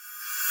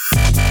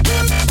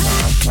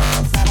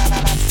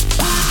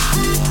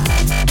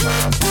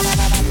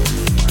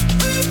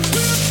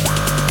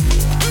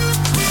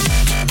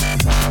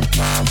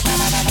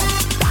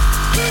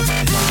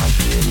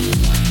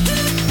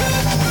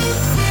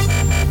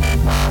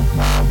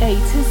A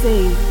to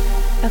Z,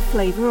 a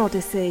flavor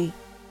Odyssey.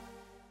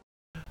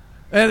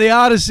 And the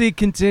Odyssey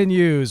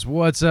continues.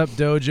 What's up,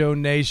 Dojo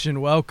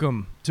Nation?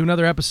 Welcome to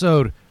another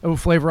episode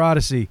of Flavor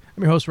Odyssey.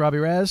 I'm your host, Robby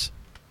Raz.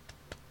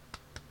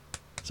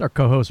 It's our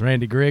co-host,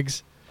 Randy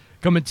Griggs,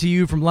 coming to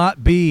you from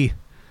Lot B,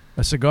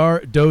 a Cigar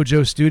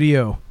Dojo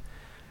studio.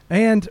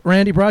 And,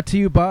 Randy, brought to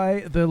you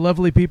by the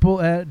lovely people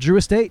at Drew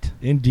Estate.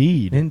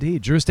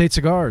 Indeed. Drew Estate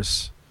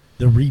Cigars.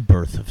 The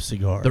rebirth of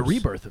cigars. The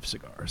rebirth of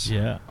cigars.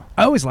 Yeah.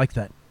 I always liked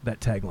that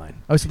tagline.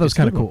 I always thought that was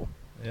kind of cool.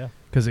 Yeah.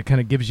 Because it kind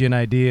of gives you an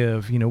idea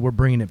of, we're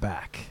bringing it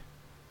back.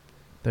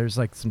 There's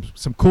like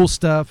some cool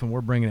stuff, and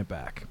we're bringing it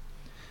back.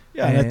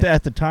 Yeah, and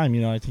at the time,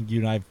 I think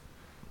you and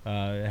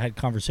I had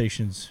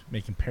conversations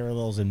making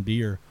parallels in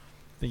beer.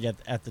 I think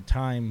at the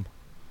time,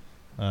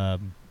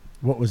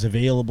 what was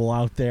available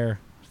out there,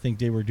 I think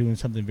they were doing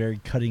something very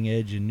cutting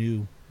edge and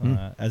new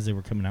as they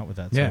were coming out with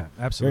that. Yeah,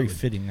 so absolutely. Very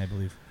fitting, I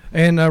believe.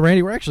 And,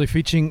 Randy, we're actually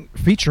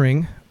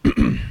featuring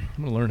I'm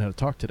going to learn how to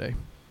talk today.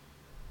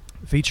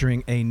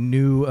 Featuring a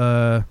new,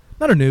 not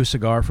a new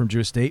cigar from Drew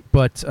Estate,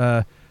 but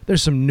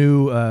there's some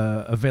new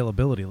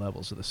availability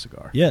levels of the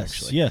cigar.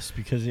 Yes,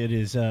 because it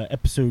is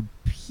episode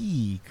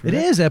P, correct?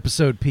 It is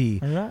episode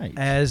P. All right.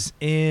 As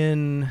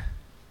in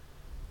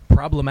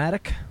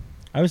problematic?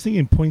 I was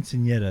thinking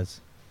poinsettias.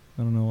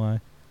 I don't know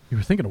why. You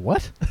were thinking of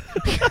what?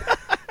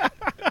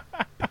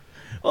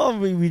 Well,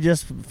 we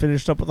just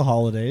finished up with the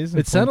holidays.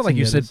 It sounded like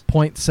you said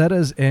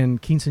poinsettias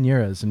and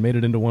quinceañeras and made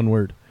it into one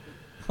word.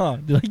 Huh,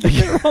 did I get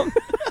that wrong?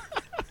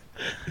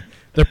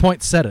 They're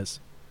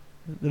poinsettias.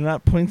 They're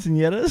not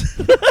poinsettias?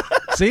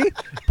 See?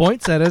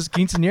 Poinsettias,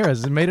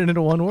 quinceañeras, and made it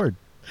into one word.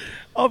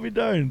 I'll be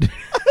darned.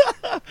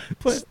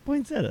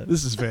 Poinsettias.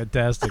 This is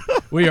fantastic.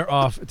 We are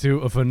off to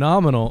a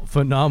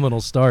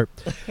phenomenal start.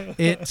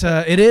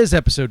 It is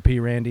episode P,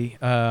 Randy.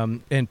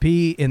 And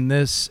P in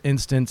this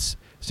instance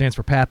stands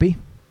for Pappy,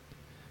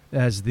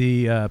 as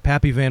the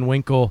Pappy Van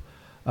Winkle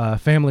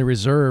Family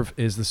Reserve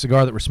is the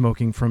cigar that we're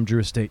smoking from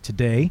Drew Estate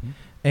today,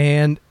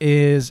 and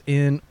is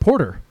in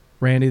porter.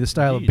 Randy, the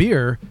style of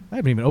beer, I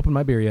haven't even opened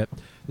my beer yet,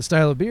 the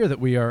style of beer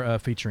that we are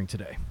featuring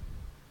today.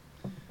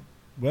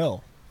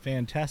 Well,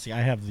 fantastic.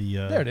 I have the...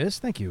 there it is.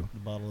 Thank you. The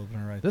bottle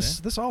opener right there.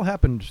 This all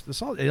happened.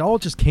 It all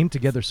just came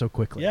together so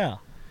quickly. Yeah.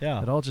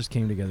 It all just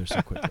came together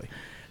so quickly.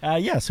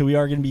 So we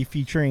are going to be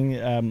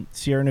featuring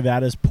Sierra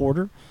Nevada's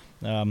porter,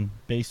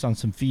 based on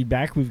some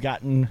feedback we've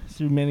gotten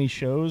through many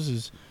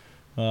shows.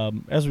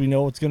 As we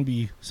know, it's going to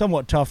be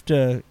somewhat tough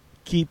to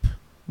keep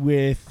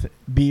with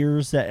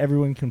beers that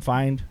everyone can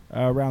find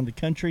around the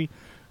country.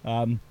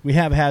 We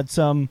have had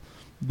some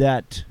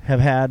that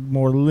have had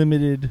more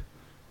limited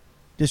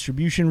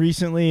distribution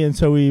recently, and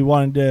so we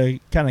wanted to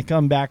kind of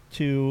come back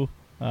to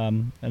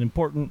an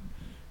important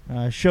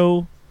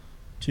show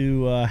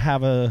to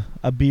have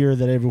a beer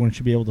that everyone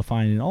should be able to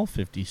find in all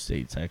 50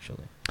 states,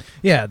 actually.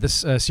 Yeah,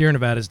 this Sierra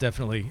Nevada is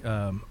definitely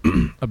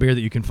a beer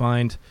that you can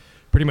find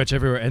pretty much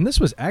everywhere. And this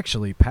was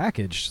actually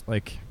packaged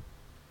like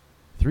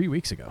 3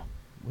 weeks ago.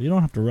 Well, you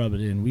don't have to rub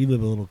it in. We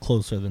live a little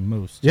closer than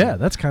most. Yeah,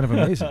 that's kind of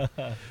amazing.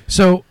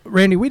 So,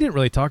 Randy, we didn't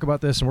really talk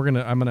about this, and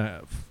I'm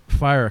gonna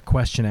fire a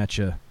question at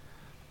you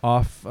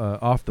off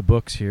the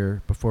books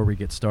here before we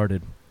get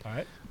started. All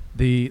right.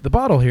 The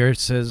bottle here, it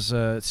says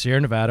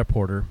Sierra Nevada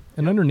Porter,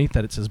 and underneath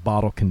that it says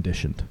bottle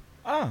conditioned.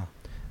 Ah.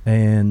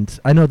 And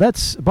I know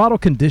that's bottle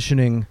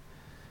conditioning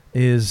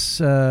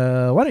is.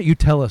 Why don't you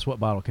tell us what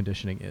bottle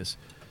conditioning is?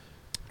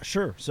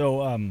 Sure.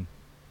 So,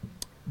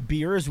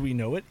 beer, as we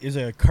know it, is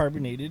a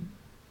carbonated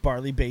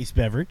barley-based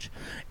beverage,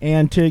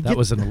 and that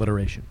was an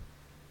alliteration.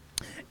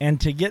 And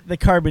to get the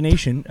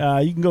carbonation,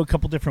 you can go a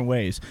couple different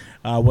ways.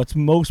 What's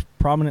most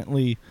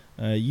prominently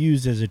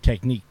used as a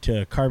technique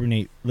to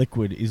carbonate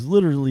liquid is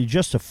literally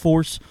just to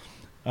force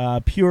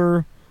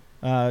pure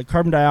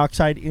carbon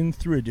dioxide in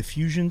through a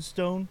diffusion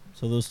stone.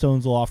 So those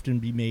stones will often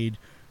be made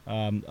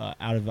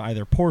out of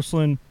either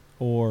porcelain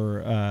or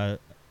a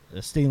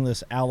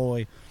stainless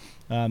alloy.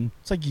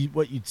 It's like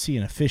what you'd see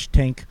in a fish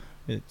tank.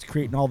 It's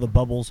creating all the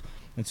bubbles.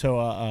 And so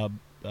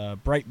a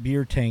bright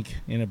beer tank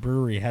in a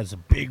brewery has a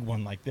big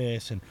one like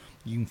this, and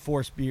you can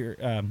force beer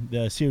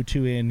the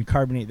CO2 in,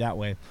 carbonate that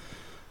way.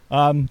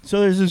 So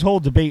there's this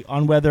whole debate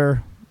on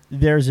whether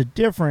there's a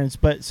difference,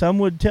 but some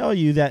would tell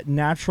you that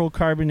natural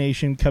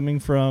carbonation coming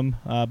from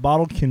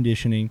bottle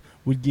conditioning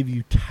would give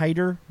you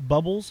tighter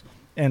bubbles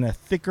and a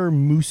thicker,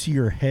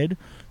 moussier head.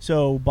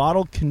 So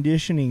bottle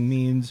conditioning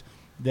means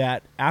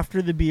that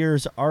after the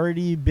beer's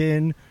already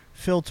been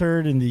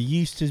filtered and the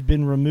yeast has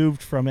been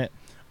removed from it,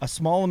 a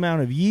small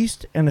amount of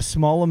yeast and a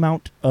small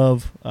amount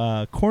of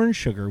corn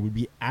sugar would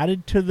be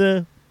added to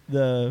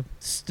the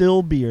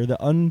still beer, the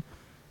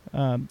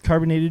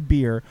uncarbonated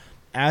beer,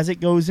 as it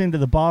goes into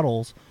the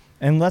bottles,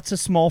 and lets a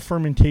small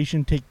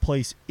fermentation take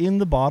place in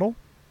the bottle.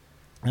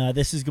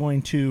 This is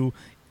going to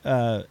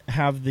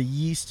have the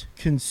yeast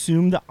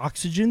consume the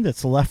oxygen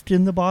that's left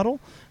in the bottle,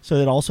 so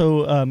that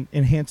also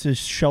enhances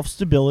shelf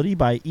stability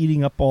by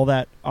eating up all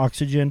that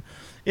oxygen.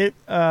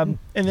 And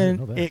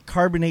then it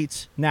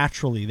carbonates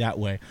naturally that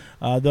way.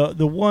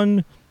 The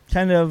one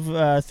kind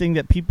of thing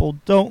that people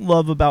don't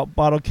love about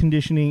bottle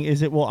conditioning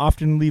is it will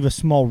often leave a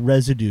small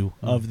residue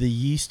of the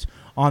yeast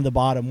on the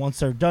bottom. Once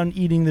they're done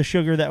eating the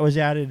sugar that was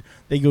added,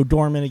 they go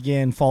dormant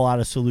again, fall out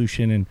of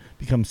solution, and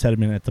become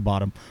sediment at the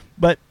bottom.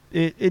 But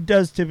it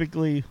does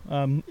typically,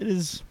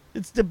 it's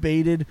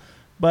debated,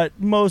 but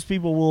most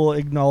people will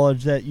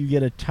acknowledge that you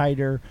get a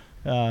tighter,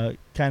 kind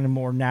of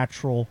more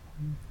natural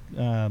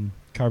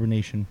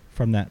carbonation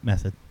from that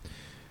method.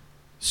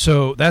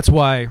 So that's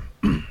why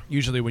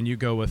usually when you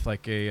go with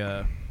like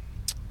a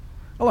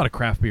lot of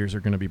craft beers are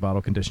going to be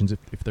bottle conditions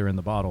if they're in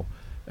the bottle,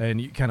 and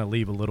you kind of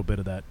leave a little bit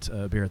of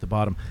that beer at the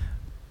bottom,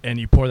 and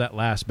you pour that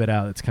last bit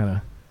out. It's kind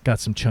of got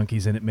some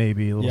chunkies in it,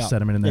 maybe a little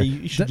sediment in there.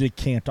 Yeah, you should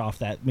decant off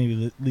that.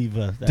 Maybe leave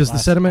that. Does the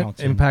sediment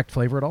impact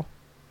flavor at all?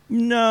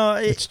 No,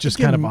 it's just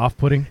kind of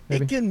off-putting.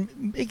 Maybe?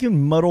 It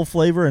can muddle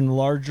flavor in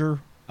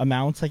larger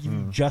amounts. Like if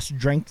you just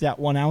drank that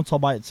 1 ounce all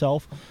by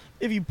itself.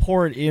 If you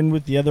pour it in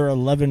with the other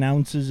 11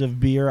 ounces of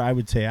beer, I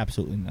would say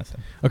absolutely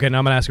nothing. Okay, now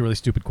I'm going to ask a really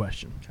stupid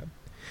question. Okay.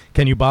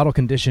 Can you bottle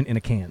condition in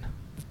a can?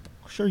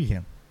 Sure you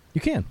can.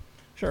 You can?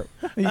 Sure.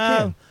 You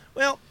can.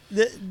 Well,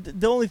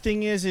 the only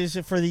thing is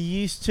for the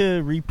yeast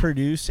to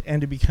reproduce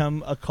and to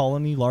become a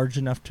colony large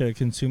enough to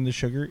consume the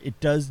sugar, it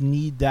does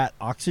need that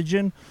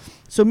oxygen.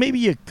 So maybe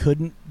you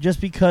couldn't,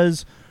 just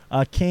because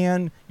a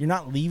can, you're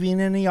not leaving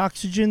any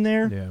oxygen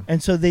there. Yeah.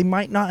 And so they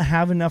might not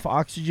have enough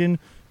oxygen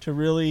to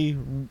really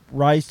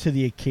rise to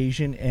the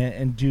occasion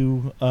and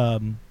do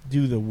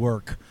the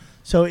work.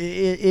 So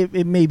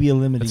it may be a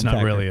limiting factor. It's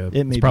not really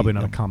it's probably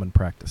not a common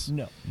practice.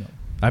 No.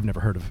 I've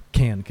never heard of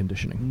can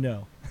conditioning.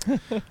 No.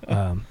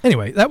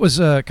 Anyway, that was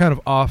kind of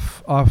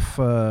off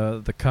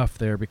the cuff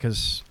there,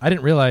 because I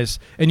didn't realize.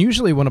 And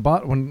usually when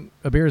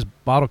a beer is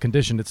bottle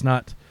conditioned, it's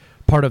not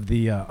part of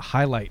the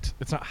highlight.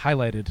 It's not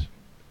highlighted.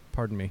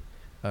 Pardon me.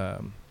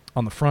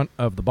 On the front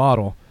of the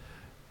bottle.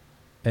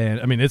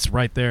 And I mean, it's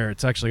right there.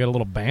 It's actually got a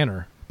little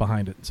banner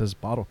behind it. It says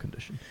bottle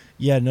condition.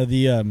 Yeah, no,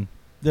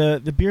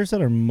 the beers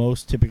that are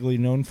most typically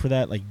known for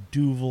that, like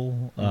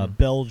Duvel,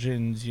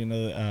 Belgians,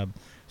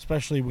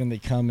 especially when they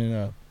come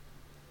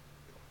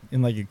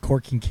in like a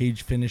cork and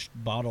cage finished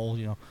bottle,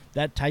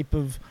 that type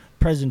of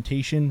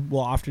presentation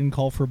will often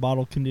call for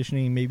bottle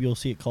conditioning. Maybe you'll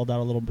see it called out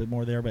a little bit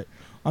more there, but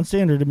on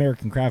standard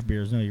American craft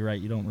beers, no, you're right.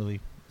 You don't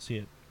really see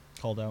it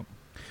called out.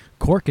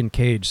 Cork and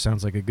Cage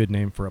sounds like a good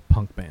name for a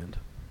punk band.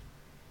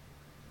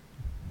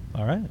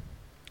 All right.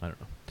 I don't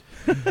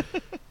know.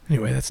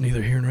 Anyway, that's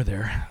neither here nor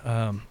there.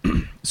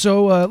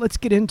 So let's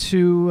get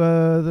into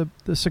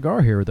the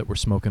cigar here that we're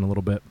smoking a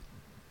little bit.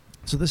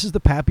 So this is the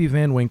Pappy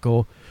Van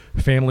Winkle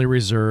Family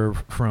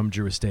Reserve from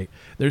Drew Estate.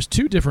 There's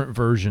two different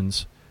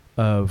versions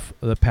of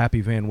the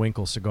Pappy Van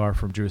Winkle cigar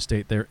from Drew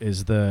Estate. There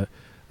is the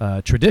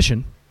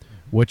Tradition,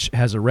 which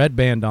has a red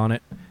band on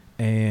it,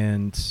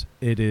 and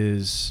it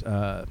is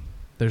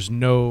there's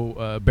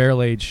no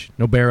barrel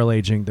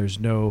aging. There's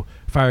no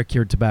fire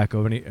cured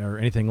tobacco or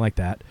anything like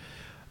that.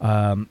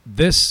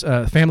 This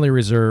Family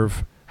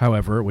Reserve,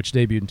 however, which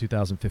debuted in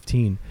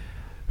 2015,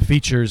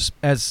 features,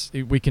 as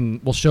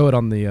we'll show it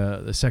on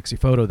the sexy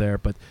photo there,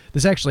 but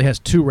this actually has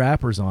two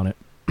wrappers on it.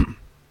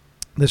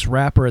 This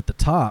wrapper at the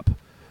top,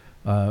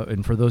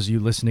 and for those of you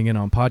listening in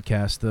on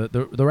podcast,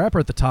 the wrapper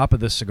at the top of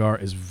this cigar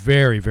is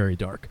very, very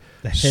dark.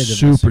 The head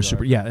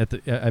super. Yeah,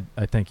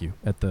 I thank you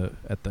at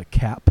the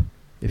cap,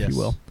 if you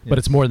will, but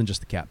it's more than just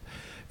the cap.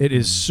 It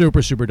is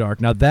super, super dark.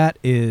 Now that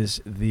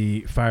is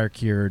the fire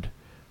cured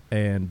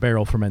and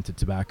barrel fermented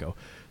tobacco.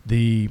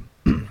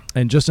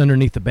 And just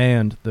underneath the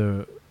band,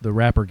 the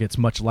wrapper gets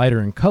much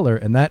lighter in color,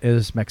 and that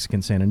is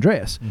Mexican San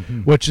Andreas,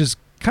 which is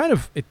kind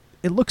of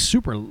it looks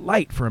super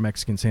light for a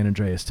Mexican San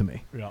Andreas to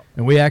me. Yeah.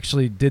 And we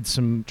actually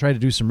tried to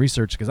do some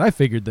research, because I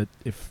figured that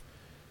if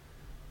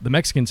the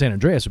Mexican San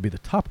Andreas would be the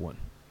top one,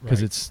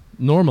 because it's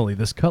normally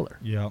this color.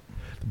 Yeah.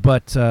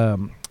 But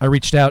I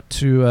reached out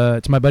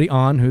to my buddy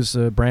On, who's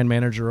a brand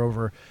manager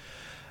over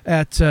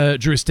at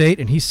Drew Estate,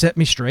 and he set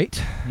me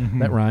straight.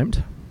 That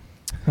rhymed.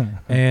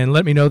 And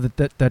let me know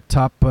that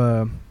top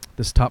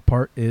this top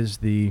part is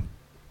the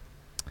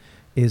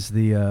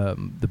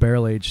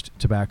barrel aged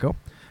tobacco.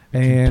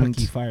 And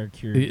Kentucky fire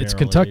cured. It's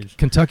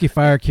Kentucky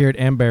fire cured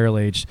and barrel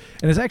aged,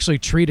 and it's actually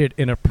treated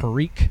in a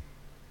Perique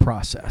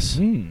process.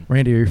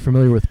 Randy, are you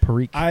familiar with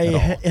Perique?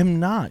 I am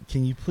not.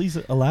 Can you please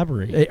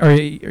elaborate? Are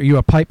you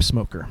a pipe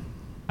smoker?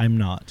 I'm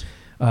not.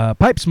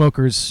 Pipe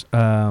smokers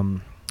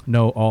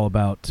know all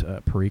about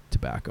Perique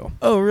tobacco.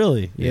 Oh,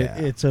 really? Yeah.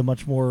 It's a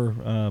much more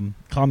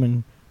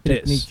common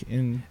technique.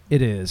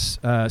 It is.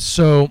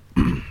 So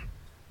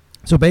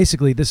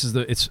basically,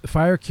 it's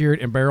fire cured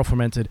and barrel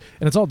fermented,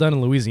 and it's all done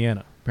in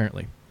Louisiana.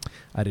 Apparently,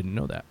 I didn't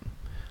know that.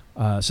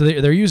 So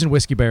they're using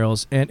whiskey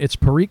barrels, and it's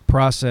Perique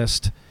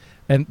processed.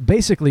 And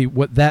basically,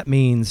 what that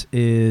means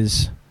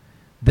is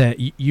that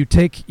you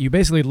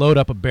basically load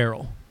up a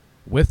barrel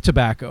with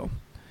tobacco,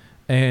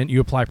 and you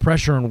apply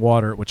pressure and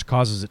water, which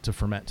causes it to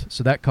ferment.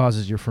 So that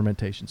causes your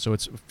fermentation. So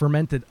it's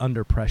fermented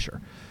under pressure,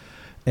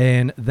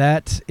 and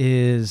that's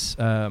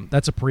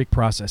a Perique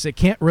process. It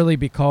can't really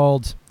be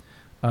called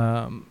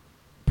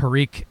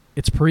Perique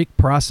it's Perique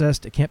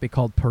processed. It can't be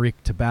called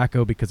Perique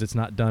tobacco because it's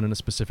not done in a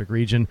specific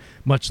region.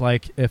 Much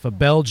like if a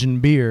Belgian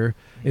beer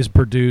is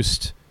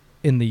produced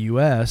in the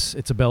U.S.,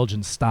 it's a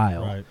Belgian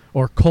style. Right.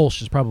 Or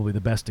Kolsch is probably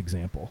the best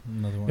example.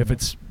 Another one. If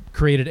it's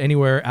created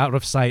anywhere out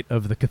of sight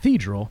of the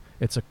cathedral,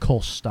 it's a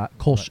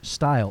Kolsch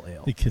style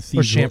ale. The or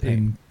cathedral champagne.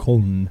 in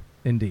Cologne.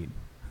 Indeed.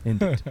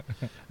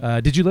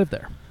 Did you live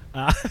there?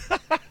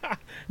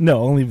 No,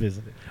 only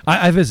visited.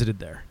 I visited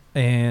there,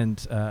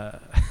 and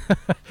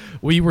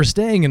we were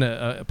staying in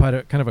a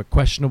kind of a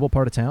questionable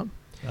part of town.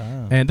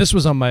 Ah. And this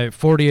was on my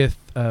 40th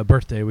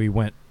birthday. We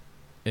went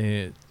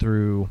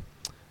through.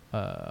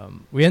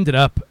 We ended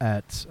up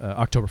at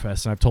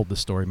Oktoberfest, and I've told this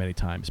story many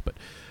times, but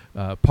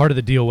part of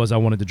the deal was I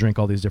wanted to drink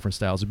all these different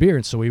styles of beer,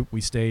 and so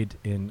we stayed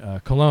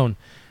in Cologne,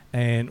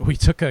 and we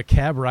took a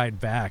cab ride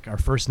back our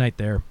first night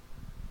there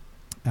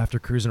after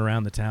cruising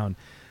around the town,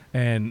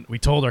 and we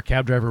told our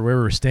cab driver where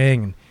we were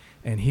staying,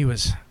 and he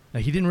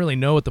didn't really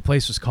know what the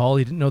place was called.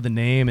 He didn't know the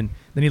name, and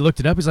then he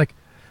looked it up. He's like,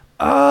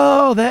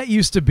 "Oh, that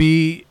used to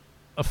be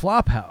a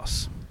flop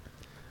house."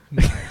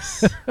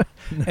 Nice.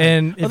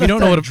 And if you don't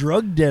know what a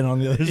drug den on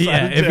the other side,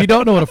 yeah, if you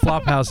don't know what a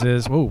flop house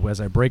is, whoa!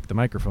 As I break the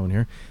microphone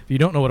here, if you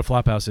don't know what a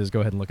flop house is, go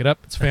ahead and look it up.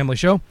 It's a family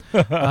show.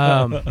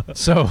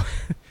 So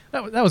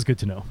that was good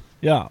to know.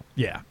 Yeah.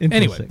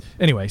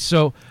 Anyway,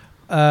 so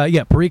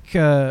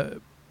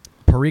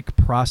Perique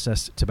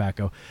processed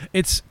tobacco.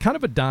 It's kind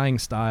of a dying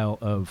style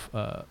of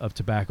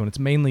tobacco, and it's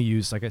mainly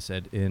used, like I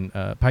said, in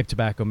pipe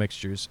tobacco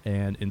mixtures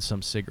and in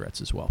some cigarettes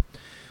as well.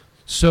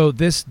 So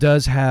this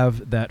does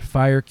have that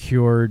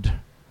fire-cured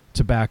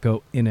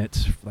tobacco in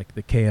it, like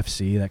the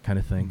KFC, that kind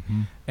of thing.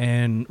 Mm-hmm.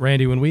 And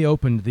Randy, when we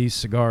opened these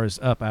cigars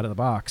up out of the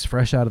box,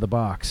 fresh out of the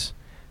box,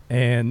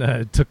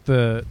 and took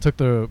the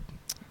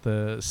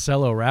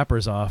cello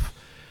wrappers off,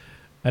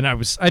 and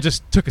I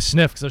just took a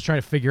sniff because I was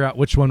trying to figure out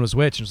which one was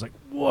which, and it was like,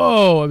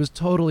 whoa! I was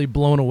totally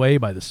blown away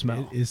by the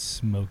smell. It is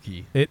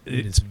smoky.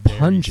 It's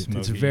pungent. Smoky,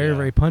 it's very,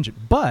 very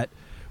pungent. But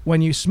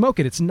when you smoke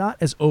it, it's not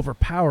as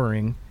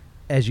overpowering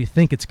as you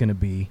think it's going to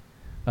be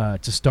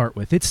to start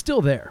with. It's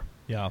still there.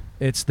 Yeah.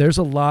 There's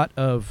a lot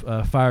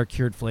of fire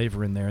cured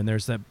flavor in there, and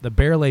there's the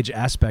barrel age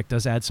aspect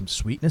does add some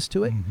sweetness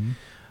to it.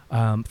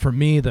 Mm-hmm. For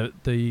me,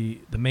 the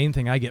main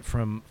thing I get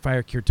from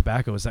fire cured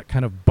tobacco is that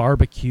kind of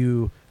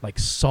barbecue like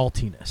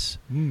saltiness,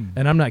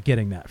 and I'm not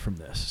getting that from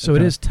this. So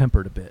it is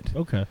tempered a bit.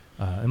 Okay.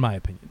 In my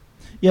opinion.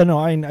 Yeah. No.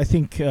 I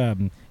think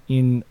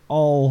in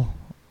all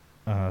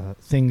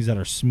things that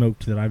are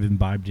smoked that I've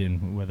imbibed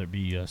in, whether it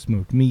be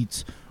smoked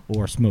meats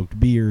or smoked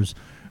beers,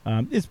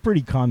 it's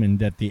pretty common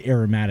that the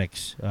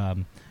aromatics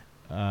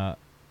are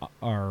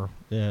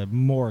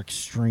more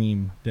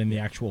extreme than the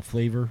actual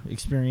flavor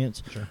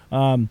experience. Sure.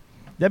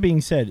 That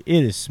being said,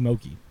 it is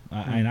smoky,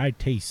 and I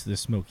taste the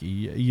smoky.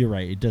 You're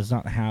right; it does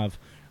not have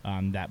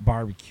that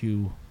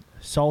barbecue,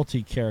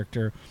 salty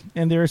character,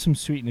 and there is some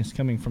sweetness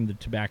coming from the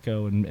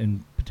tobacco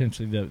and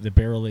potentially the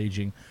barrel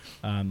aging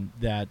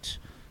that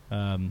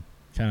kind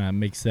of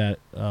makes that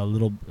a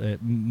little,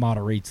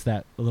 moderates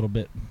that a little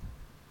bit.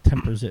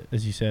 Tempers it,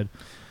 as you said.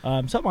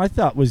 Something I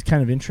thought was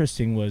kind of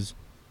interesting was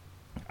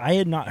I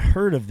had not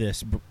heard of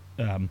this,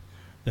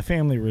 the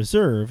Family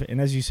Reserve, and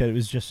as you said, it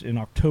was just in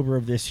October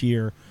of this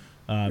year.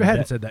 I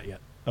hadn't said that yet.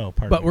 Oh,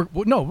 pardon.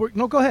 But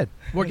no, go ahead.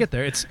 We'll get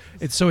there. It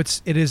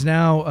is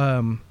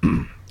now.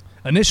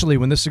 Initially,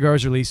 when this cigar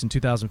was released in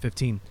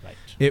 2015, right.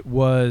 It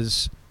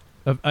was,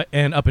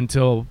 and up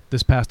until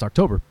this past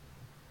October,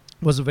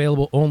 was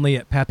available only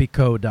at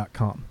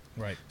pappyco.com.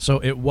 Right. So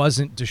it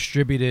wasn't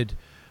distributed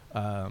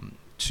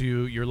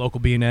to your local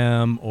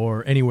B&M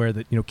or anywhere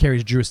that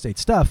carries Drew Estate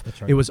stuff.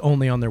 That's right. It was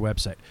only on their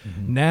website.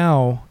 Mm-hmm.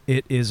 Now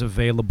it is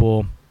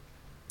available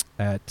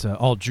at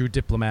all Drew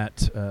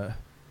Diplomat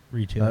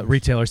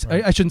retailers.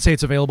 Right. I shouldn't say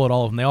it's available at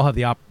all of them. They all have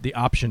the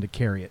option to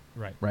carry it.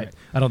 Right.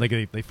 I don't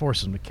think they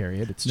force them to carry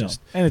it. It's just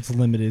and it's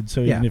limited.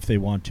 So even if they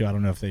want to, I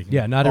don't know if they can.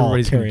 Yeah, not all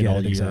everybody's carry going it to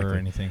all get it year exactly. or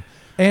anything.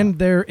 And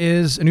there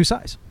is a new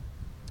size.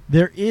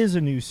 There is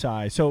a new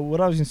size. So what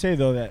I was going to say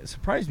though that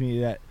surprised me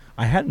that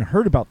I hadn't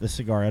heard about this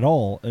cigar at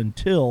all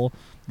until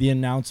the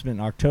announcement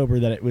in October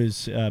that it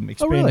was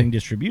expanding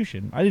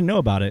distribution. I didn't know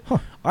about it. Huh.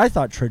 I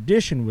thought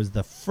Tradition was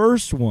the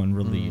first one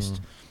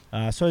released.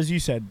 So as you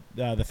said,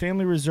 the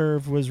Family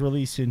Reserve was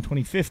released in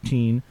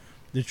 2015.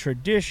 The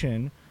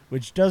Tradition,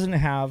 which doesn't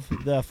have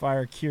the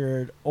fire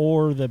cured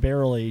or the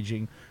barrel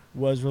aging,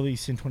 was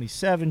released in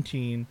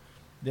 2017.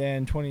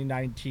 Then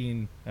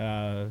 2019,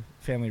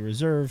 Family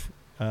Reserve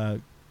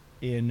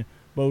in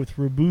both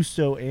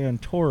Robusto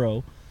and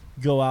Toro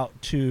go out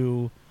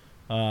to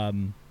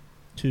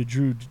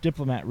Drew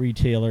Diplomat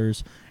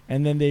retailers,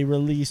 and then they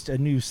released a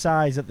new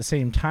size at the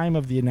same time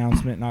of the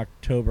announcement in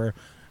October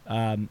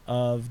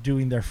of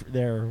doing their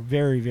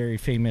very, very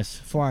famous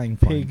Flying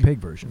Pig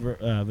version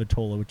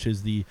Vitola, which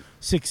is the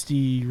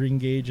 60 ring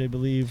gauge, I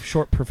believe,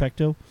 short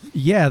perfecto.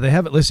 Yeah, they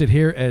have it listed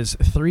here as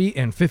 3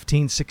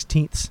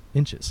 15/16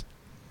 inches.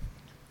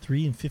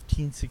 3 and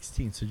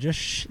 15/16. So just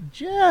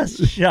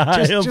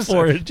shy of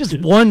 4 just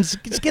one.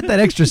 Just get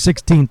that extra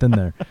 16th in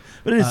there.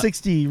 But it's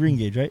 60 ring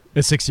gauge, right?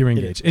 It's 60 ring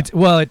gauge. Is,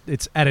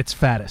 It's at its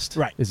fattest.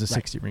 Right. Is a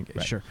 60 ring gauge.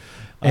 Right. Sure.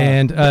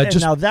 And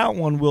Just now that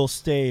one will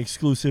stay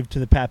exclusive to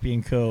the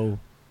Pappy & Co.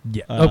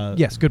 Yeah.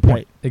 Yes. Good point.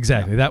 Right.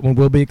 Exactly. Yeah. That one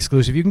will be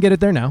exclusive. You can get it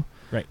there now.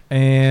 Right.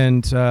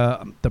 And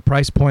the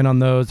price point on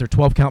those, they're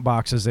 12 count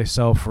boxes. They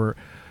sell for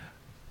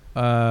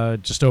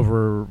just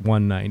over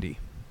 $190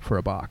 for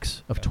a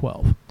box of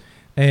 12.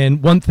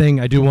 And one thing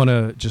I do want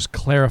to just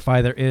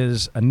clarify: there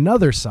is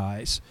another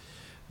size.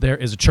 There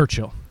is a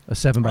Churchill, a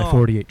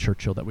 7x48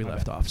 Churchill that we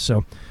left off.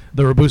 So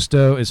the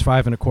Robusto is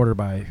 5 1/4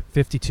 by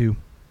 52.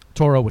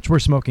 Toro, which we're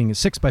smoking, is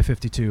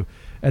 6x52,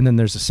 and then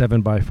there's a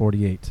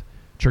 7x48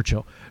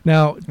 Churchill.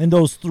 Now, and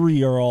those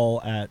three are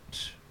all at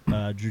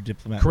Drew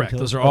Diplomat. Correct.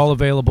 Those are all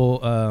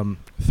available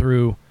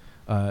through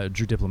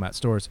Drew Diplomat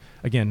stores.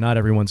 Again, not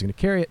everyone's going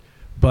to carry it,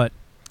 but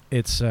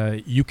it's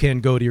you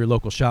can go to your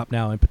local shop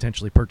now and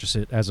potentially purchase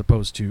it, as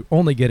opposed to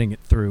only getting it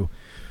through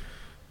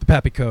the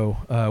Pappy Co.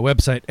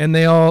 Website. And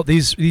they all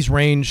these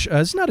range.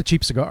 It's not a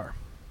cheap cigar.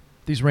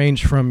 These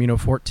range from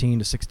 $14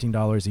 to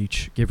 $16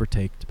 each, give or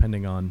take,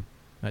 depending on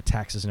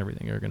taxes and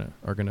everything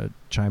are gonna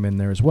chime in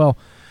there as well.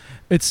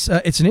 It's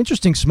an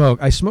interesting smoke.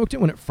 I smoked it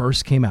when it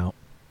first came out,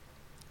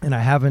 and I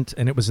haven't.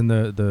 And it was in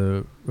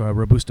the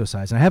Robusto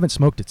size, and I haven't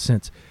smoked it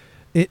since.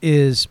 It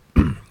is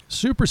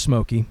super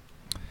smoky,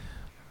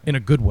 in a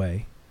good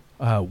way.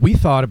 We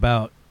thought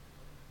about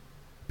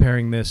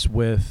pairing this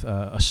with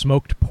a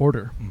smoked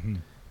porter. Mm-hmm.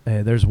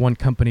 There's one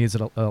company, is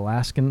it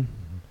Alaskan?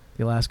 Mm-hmm.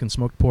 The Alaskan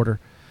smoked porter.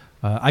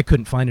 I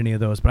couldn't find any of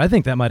those, but I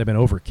think that might have been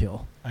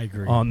overkill. I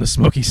agree. On the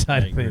smoky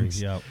side of agree,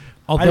 things. Yep.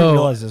 Although, I didn't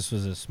realize this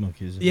was as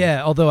smoky as it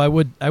yeah, although I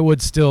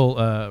would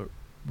still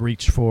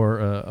reach for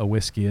a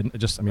whiskey, and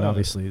just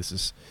obviously this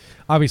is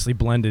obviously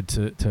blended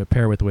to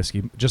pair with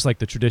whiskey, just like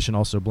the Tradition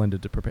also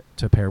blended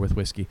to pair with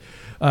whiskey.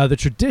 The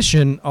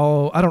Tradition,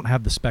 I don't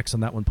have the specs on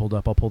that one pulled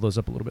up. I'll pull those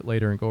up a little bit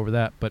later and go over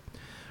that. But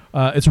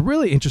it's a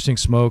really interesting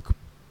smoke.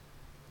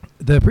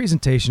 The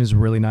presentation is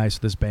really nice.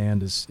 This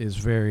band is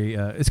very.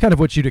 It's kind of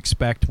what you'd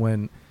expect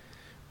when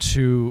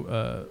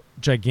two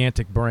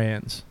gigantic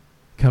brands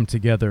come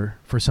together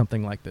for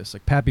something like this.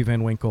 Like Pappy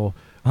Van Winkle,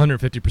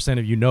 150%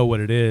 of you know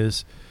what it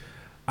is.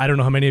 I don't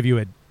know how many of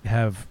you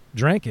have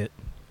drank it.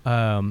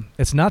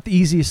 It's not the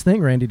easiest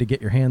thing, Randy, to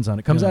get your hands on.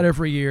 It comes out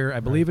every year.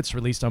 I believe it's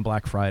released on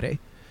Black Friday.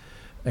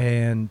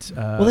 And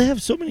well, they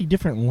have so many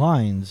different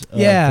lines.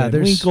 There's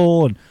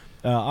Winkle and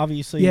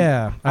obviously.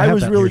 Yeah, I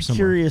was really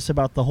curious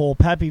about the whole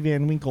Pappy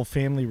Van Winkle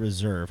Family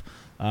Reserve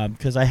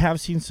because I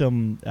have seen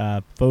some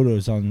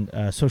photos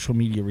on social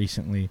media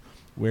recently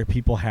where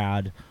people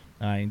had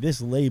this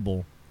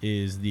label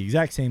is the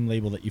exact same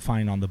label that you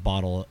find on the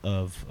bottle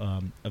of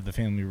the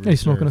Family Reserve. Hey,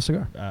 smoking a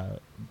cigar.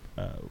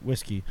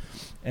 Whiskey.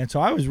 And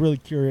so I was really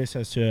curious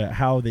as to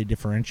how they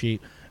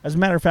differentiate. As a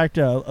matter of fact,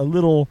 a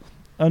little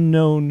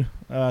unknown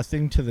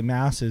thing to the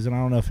masses, and I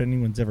don't know if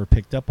anyone's ever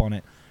picked up on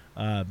it,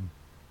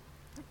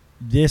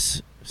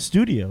 this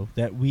studio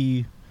that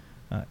we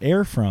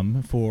air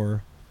from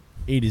for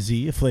A to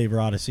Z, a Flavor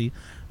Odyssey,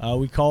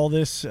 we call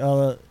this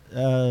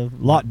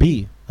Lot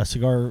B, a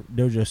Cigar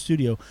Dojo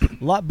studio.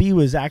 Lot B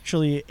was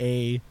actually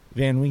a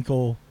Van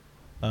Winkle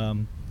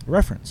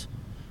reference.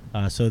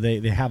 So they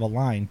have a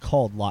line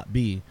called Lot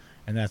B,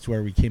 and that's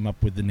where we came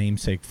up with the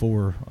namesake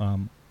for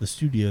the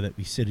studio that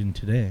we sit in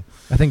today.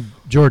 I think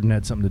Jordan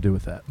had something to do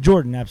with that.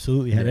 Jordan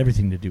absolutely had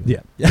everything to do with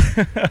it.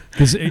 Yeah.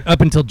 Because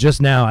up until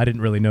just now, I didn't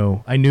really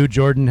know. I knew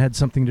Jordan had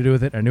something to do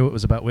with it. I knew it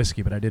was about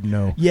whiskey, but I didn't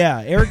know.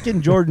 Yeah, Eric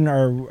and Jordan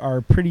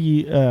are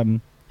pretty...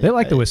 they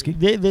like the whiskey.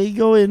 They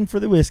go in for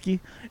the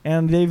whiskey,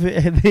 and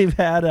they've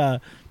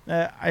had...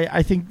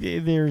 I think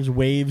there's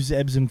waves,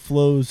 ebbs and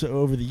flows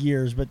over the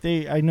years, but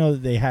I know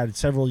that they had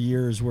several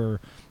years where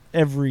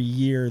every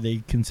year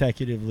they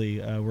consecutively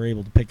were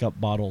able to pick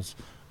up bottles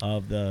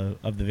of the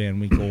Van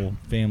Winkle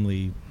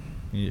family,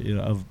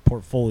 of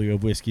portfolio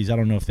of whiskeys. I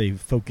don't know if they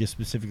focus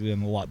specifically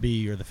on the Lot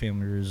B or the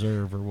Family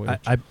Reserve or what.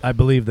 I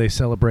believe they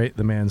celebrate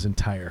the man's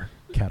entire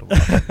catalog.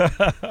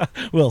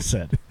 Well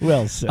said.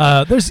 Well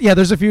said.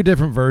 There's a few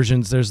different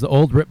versions. There's the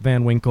old Rip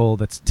Van Winkle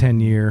that's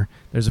 10-year.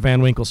 There's a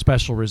Van Winkle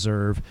Special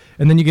Reserve,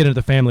 and then you get into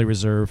the Family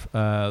Reserve.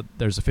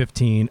 There's a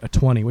 15, a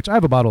 20, which I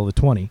have a bottle of the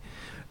 20,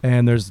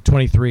 and there's the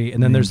 23,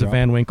 and then there's the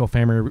Van Winkle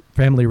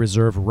Family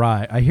Reserve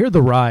Rye. I hear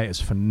the Rye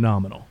is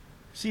phenomenal.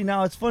 See,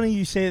 now it's funny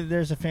you say that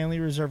there's a Family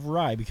Reserve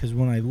Rye, because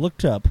when I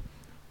looked up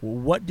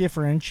what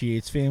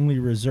differentiates Family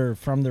Reserve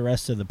from the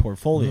rest of the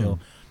portfolio,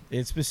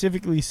 it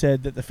specifically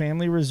said that the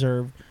Family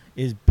Reserve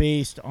is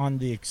based on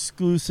the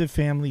exclusive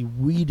family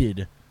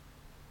weeded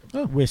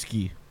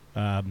whiskey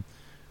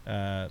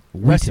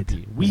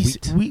recipe.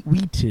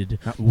 Wheated.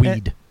 Not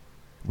weed.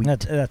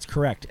 That's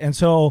correct. And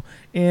so,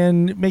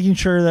 in making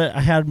sure that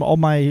I had all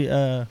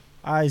my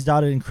I's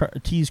dotted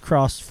and T's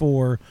crossed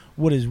for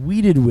what is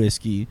weeded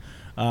whiskey,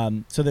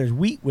 so there's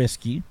wheat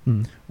whiskey,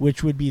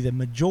 which would be the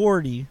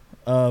majority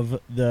of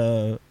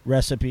the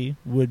recipe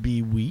would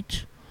be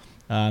wheat.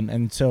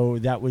 And so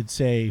that would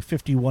say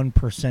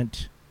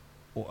 51%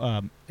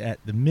 at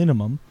the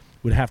minimum,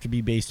 would have to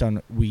be based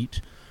on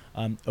wheat.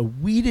 A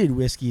wheated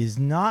whiskey is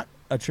not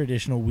a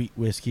traditional wheat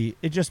whiskey.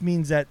 It just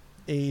means that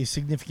a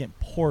significant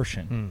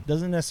portion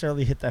doesn't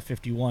necessarily hit that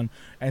 51.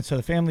 And so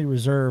the Family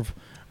Reserve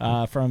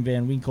from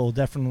Van Winkle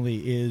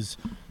definitely is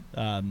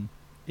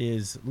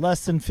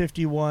less than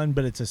 51,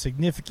 but it's a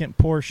significant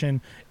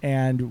portion.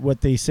 And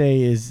what they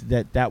say is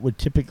that would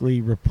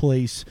typically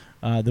replace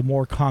the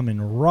more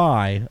common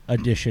rye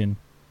addition,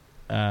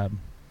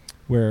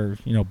 where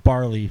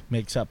barley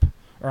makes up,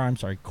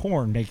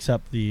 corn makes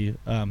up the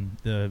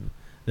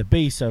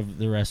base of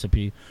the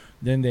recipe.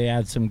 Then they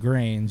add some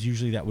grains.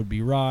 Usually that would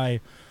be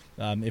rye.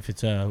 If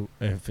it's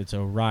a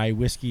rye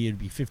whiskey, it'd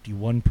be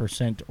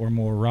 51% or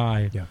more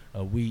rye. Yeah.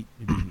 Wheat,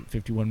 it'd be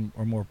 51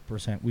 or more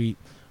percent wheat.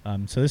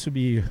 So this would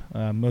be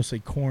mostly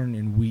corn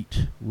and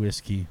wheat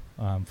whiskey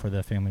for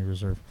the Family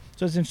Reserve.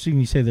 So it's interesting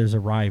you say there's a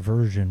rye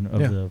version of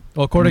the.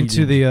 Well, according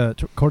to the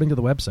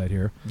website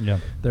here,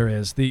 there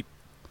is the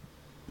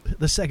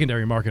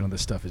secondary market on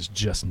this stuff is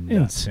just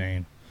nuts.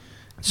 Insane.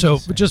 So,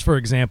 just for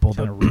example,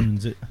 kind of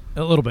ruins it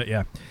a little bit.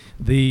 Yeah,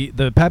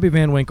 the Pappy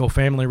Van Winkle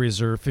Family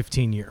Reserve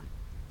 15-year.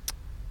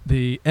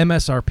 The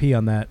MSRP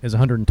on that is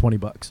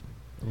 $120.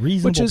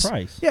 Reasonable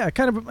price. Yeah,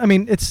 kind of. I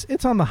mean,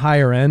 it's on the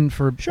higher end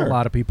for a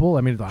lot of people.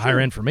 I mean, the higher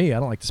end for me. I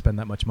don't like to spend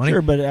that much money.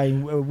 Sure, but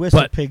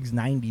Whistle Pig's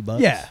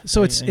 $90. Yeah,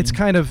 so it's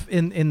kind of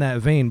in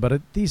that vein.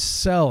 But these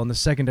sell in the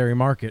secondary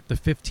market. The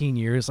 15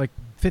 years, like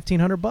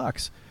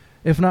 $1,500,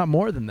 if not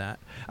more than that.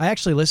 I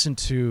actually listened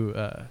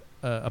to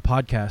a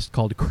podcast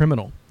called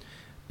Criminal,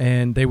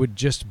 and they would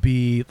just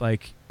be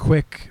like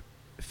quick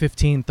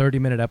 15,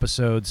 30-minute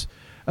episodes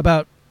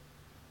about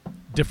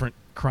different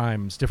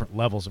crimes, different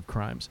levels of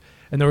crimes.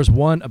 And there was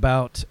one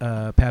about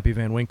Pappy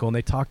Van Winkle, and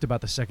they talked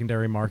about the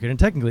secondary market, and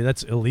technically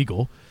that's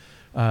illegal.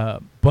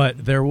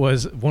 But there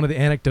was one of the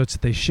anecdotes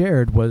that they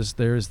shared was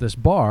there's this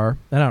bar,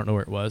 and I don't know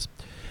where it was,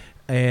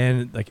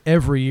 and like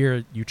every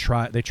year they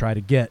try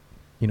to get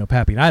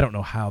Pappy, and I don't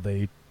know how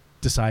they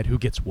decide who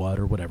gets what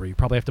or whatever. You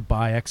probably have to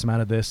buy X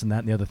amount of this and that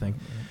and the other thing.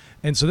 Mm-hmm.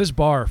 And so this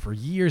bar for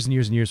years and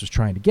years and years was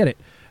trying to get it,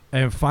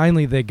 and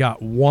finally they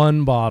got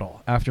one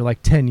bottle after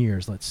like 10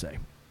 years, let's say.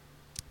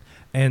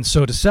 And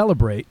so to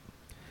celebrate,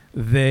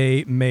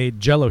 they made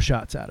Jell-O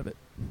shots out of it,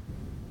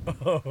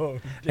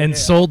 and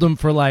sold them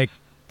for like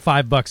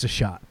 $5 a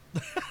shot.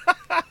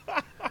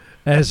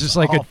 As just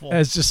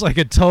like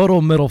a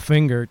total middle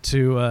finger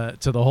to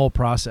the whole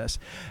process.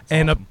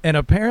 That's awesome. And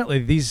apparently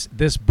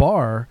this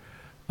bar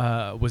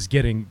were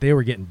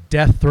getting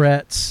death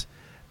threats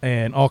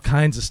and all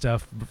kinds of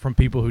stuff from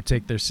people who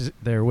take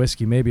their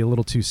whiskey maybe a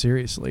little too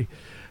seriously.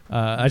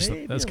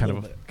 That's kind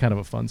of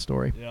a fun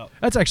story. Yeah.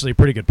 That's actually a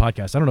pretty good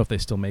podcast. I don't know if they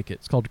still make it.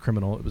 It's called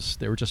Criminal.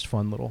 They were just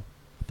fun little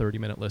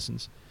 30-minute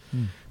listens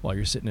while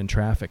you're sitting in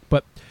traffic.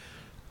 But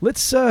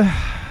let's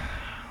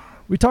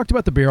we talked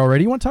about the beer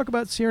already. You want to talk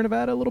about Sierra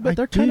Nevada a little bit?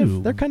 They're kind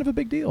of a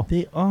big deal.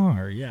 They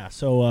are, yeah.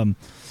 So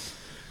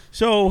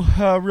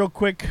real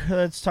quick,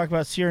 let's talk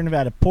about Sierra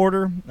Nevada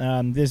Porter.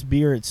 This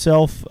beer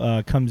itself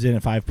comes in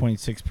at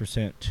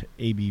 5.6%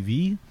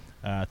 ABV,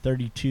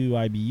 32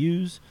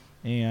 IBUs,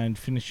 and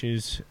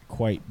finishes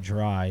quite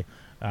dry.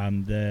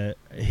 The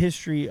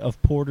history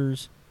of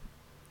porters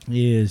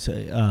is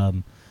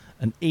an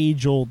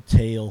age-old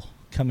tale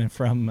coming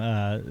from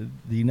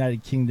the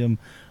United Kingdom.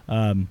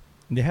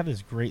 They have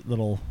this great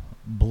little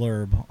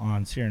blurb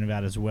on Sierra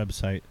Nevada's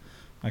website.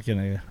 I'm not going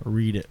to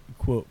read it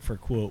quote for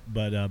quote,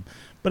 but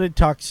it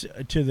talks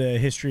to the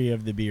history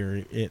of the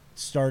beer. It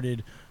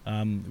started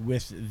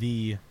with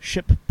the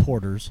ship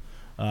porters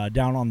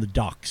down on the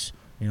docks.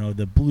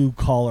 The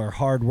blue-collar,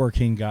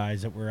 hard-working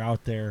guys that were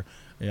out there,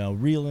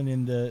 reeling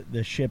in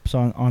the ships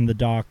on the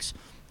docks.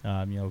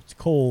 It's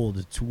cold,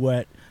 it's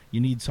wet.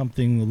 You need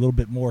something a little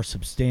bit more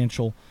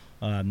substantial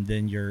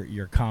than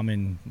your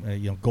common,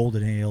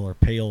 golden ale or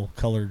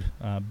pale-colored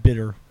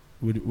bitter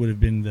would have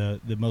been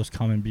the most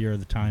common beer of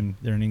the time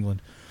there in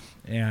England.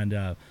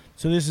 And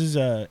so this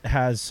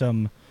has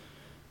some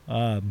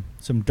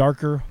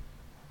darker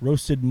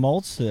roasted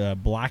malts,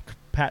 black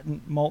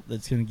patent malt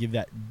that's going to give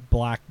that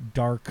black,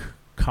 dark,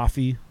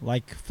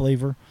 coffee-like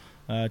flavor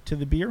to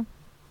the beer.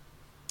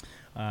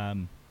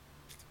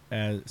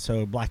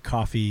 So black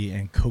coffee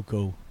and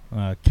cocoa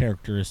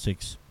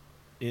characteristics.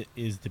 It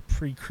is the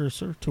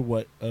precursor to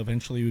what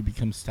eventually would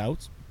become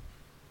stouts.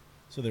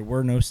 So there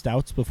were no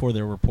stouts before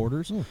there were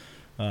porters.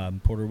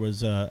 Porter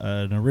was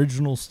an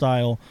original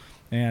style,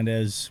 and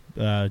as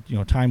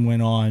time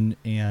went on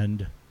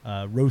and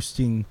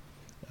roasting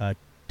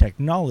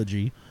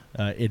technology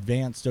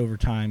advanced over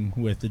time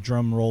with the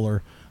drum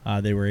roller,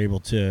 they were able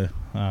to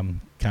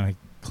kind of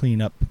clean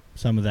up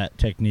some of that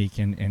technique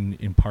and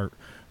impart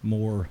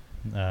more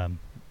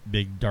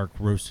big, dark,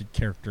 roasted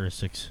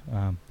characteristics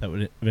that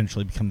would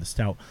eventually become the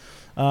stout.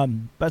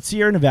 But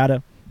Sierra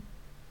Nevada,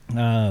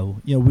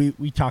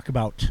 we talk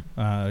about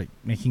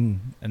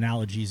making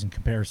analogies and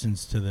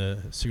comparisons to the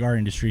cigar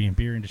industry and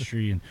beer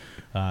industry, and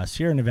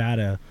Sierra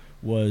Nevada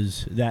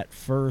was that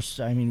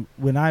first. I mean,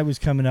 when I was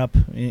coming up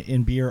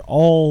in beer,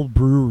 all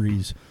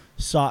breweries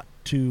sought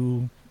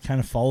to kind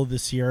of followed the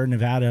Sierra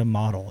Nevada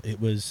model. It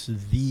was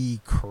the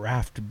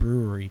craft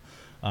brewery.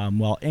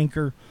 While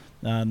Anchor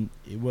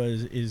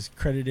is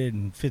credited,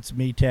 and Fitz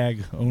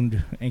Maytag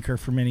owned Anchor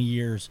for many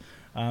years.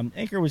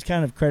 Anchor was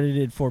kind of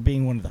credited for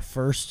being one of the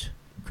first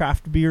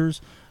craft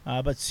beers,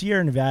 but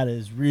Sierra Nevada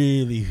is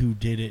really who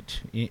did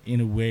it in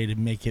a way to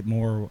make it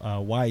more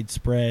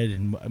widespread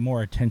and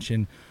more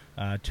attention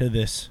to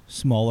this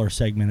smaller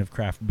segment of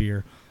craft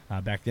beer,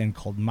 back then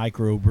called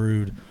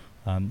microbrewed.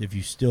 If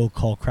you still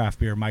call craft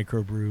beer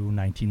microbrew,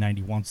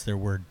 1990 wants their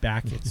word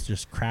back. It's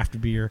just craft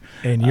beer.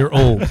 And you're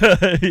old.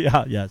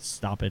 Yeah,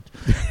 stop it.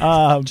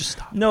 Just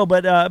stop. No,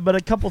 but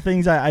a couple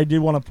things I did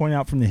want to point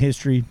out from the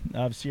history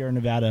of Sierra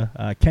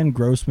Nevada. Ken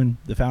Grossman,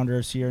 the founder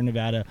of Sierra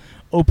Nevada,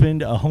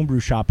 opened a homebrew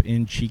shop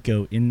in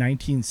Chico in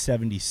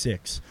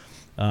 1976.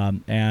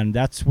 And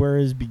that's where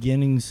his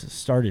beginnings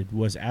started,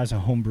 was as a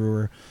home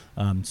brewer,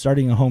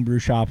 starting a homebrew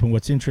shop. And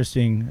what's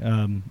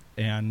interesting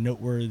and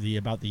noteworthy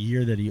about the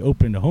year that he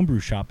opened a homebrew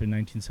shop in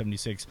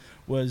 1976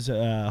 was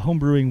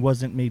homebrewing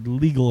wasn't made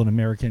legal in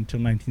America until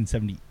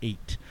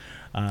 1978.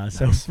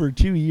 So for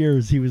 2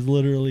 years, he was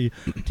literally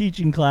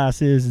teaching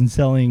classes and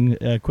selling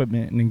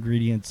equipment and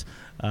ingredients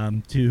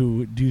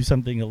to do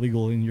something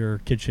illegal in your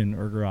kitchen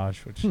or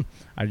garage, which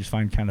I just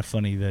find kind of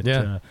funny.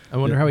 That I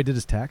wonder how he did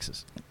his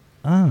taxes.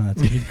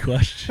 That's a good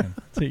question.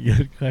 That's a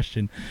good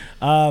question.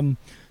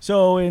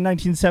 So in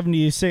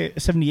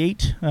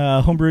 1978,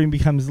 homebrewing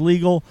becomes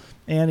legal,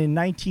 and in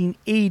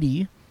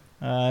 1980,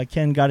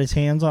 Ken got his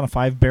hands on a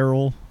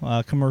 5-barrel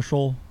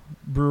commercial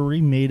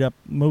brewery made up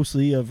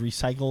mostly of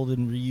recycled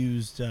and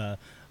reused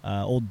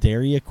old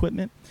dairy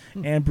equipment,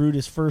 and brewed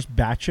his first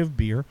batch of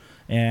beer,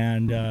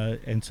 and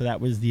so that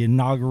was the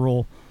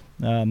inaugural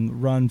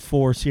run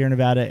for Sierra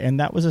Nevada, and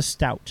that was a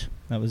stout.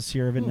 That was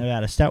Sierra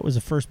Nevada Stout. Was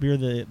the first beer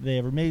that they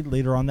ever made.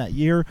 Later on that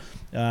year,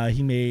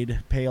 he made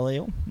Pale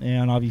Ale,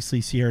 and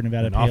obviously Sierra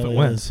Nevada and Pale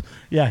Ale is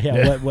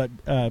what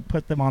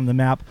put them on the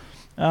map.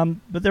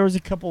 But there was a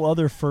couple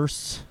other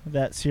firsts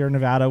that Sierra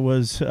Nevada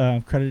was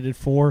credited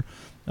for.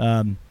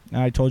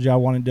 I told you I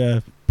wanted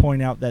to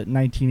point out that in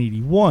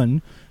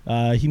 1981,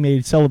 he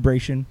made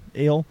Celebration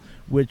Ale,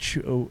 which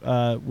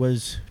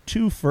was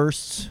 2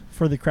 firsts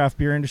for the craft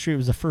beer industry. It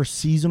was the first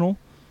seasonal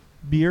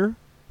beer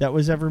that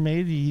was ever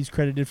made. He's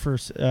credited for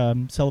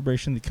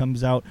Celebration that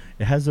comes out.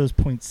 It has those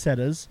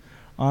poinsettias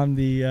on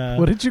the...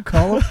 what did you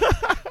call them?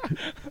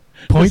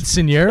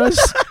 Poinsettias?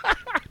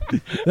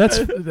 That's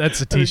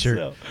a T-shirt.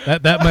 So.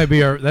 That might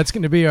be that's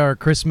going to be our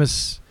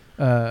Christmas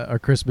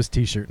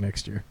T-shirt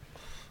next year.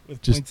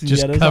 With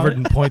just covered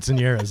in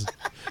poinsettias.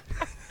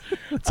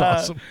 That's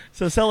awesome.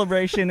 So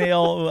Celebration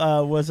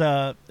Ale was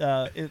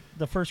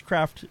the first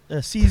craft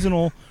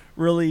seasonal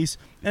release,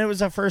 and it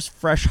was our first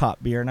fresh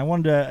hop beer. And I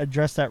wanted to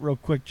address that real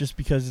quick, just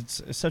because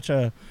it's such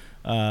a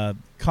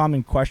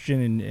common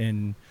question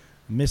and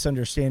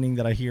misunderstanding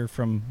that I hear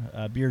from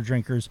beer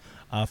drinkers.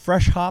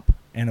 Fresh hop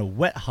and a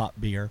wet hop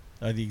beer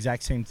are the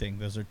exact same thing.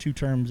 Those are 2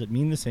 terms that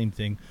mean the same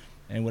thing,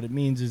 and what it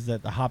means is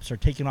that the hops are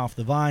taken off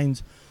the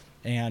vines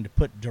and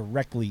put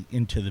directly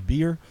into the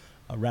beer,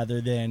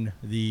 rather than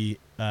the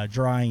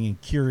drying and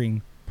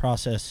curing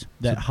process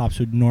that hops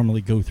would normally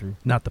go through.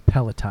 Not the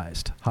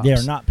pelletized hops. They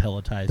are not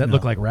pelletized. That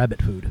look like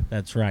rabbit food.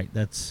 That's right.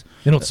 They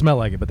don't smell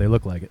like it, but they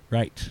look like it.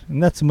 Right.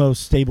 And that's the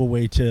most stable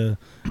way to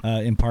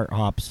impart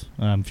hops.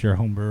 If you're a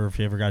home brewer, if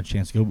you ever got a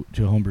chance to go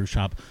to a homebrew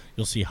shop,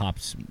 you'll see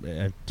hops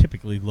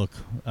typically look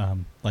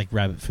like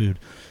rabbit food.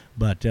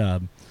 But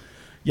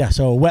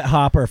so a wet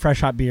hop or a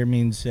fresh hop beer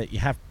means that you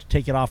have to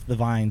take it off the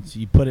vines.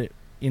 You put it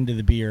into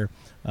the beer.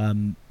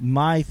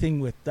 My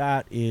thing with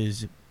that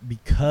is,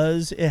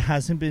 because it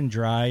hasn't been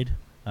dried,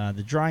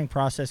 the drying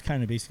process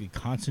kind of basically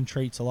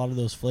concentrates a lot of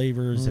those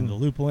flavors and the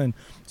lupulin.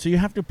 So you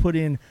have to put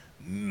in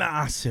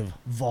massive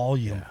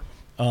volume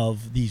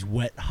of these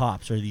wet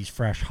hops or these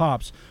fresh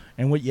hops.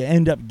 And what you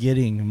end up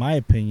getting, in my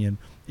opinion,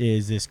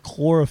 is this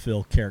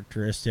chlorophyll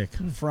characteristic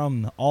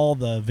from all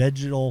the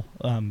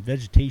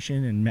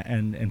vegetation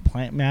and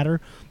plant matter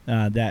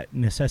that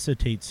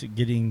necessitates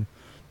getting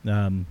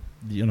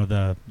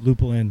the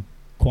lupulin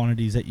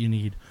quantities that you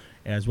need,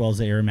 as well as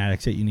the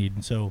aromatics that you need.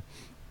 And so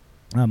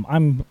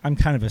I'm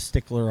kind of a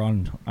stickler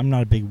on, I'm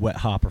not a big wet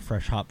hop or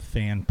fresh hop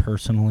fan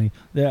personally.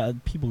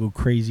 People go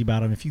crazy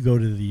about them. If you go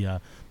to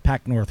the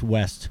Pac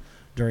Northwest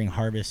during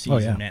harvest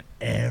season, man,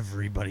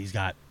 everybody's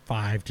got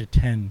 5 to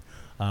 10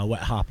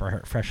 wet hop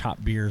or fresh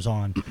hop beers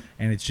on,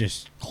 and it's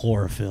just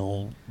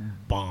chlorophyll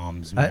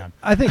bombs, man.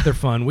 I think they're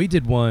fun. We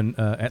did one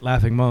at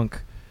Laughing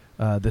Monk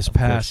this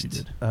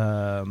past,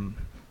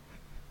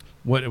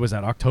 what was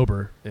that,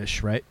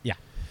 October-ish, right? Yeah.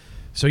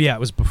 So it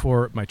was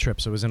before my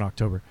trip, so it was in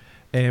October,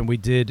 and we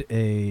did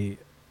a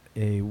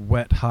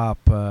wet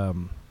hop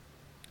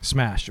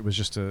smash. It was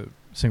just a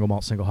single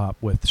malt, single hop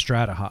with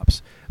Strata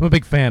hops. I'm a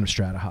big fan of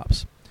Strata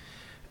hops,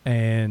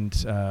 and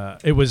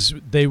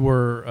they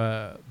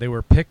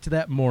were picked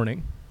that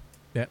morning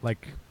at I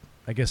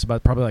guess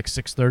probably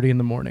 6:30 in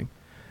the morning,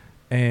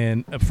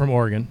 and from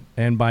Oregon,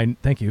 and by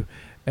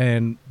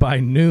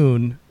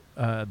noon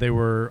they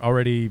were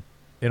already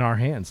in our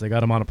hands. They got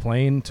them on a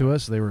plane to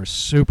us. They were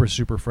super,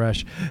 super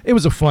fresh. It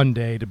was a fun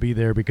day to be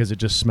there because it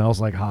just smells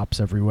like hops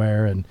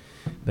everywhere, and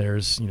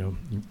there's,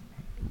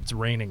 it's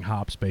raining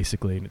hops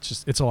basically, and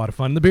it's a lot of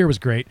fun. The beer was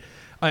great.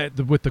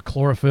 With the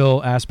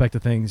chlorophyll aspect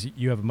of things,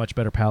 you have a much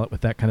better palate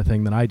with that kind of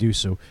thing than I do,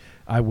 so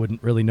I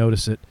wouldn't really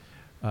notice it.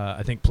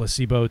 I think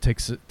placebo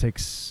takes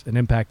an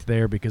impact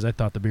there because I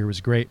thought the beer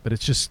was great, but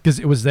it's just because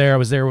it was there. I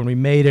was there when we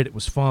made it. It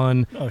was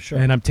fun. Oh, sure.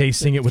 And I'm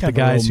tasting it with the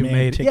guys who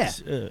made it.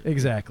 Yeah,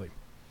 exactly.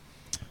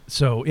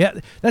 So yeah,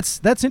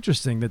 that's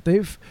interesting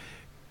that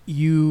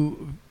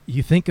you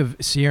think of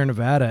Sierra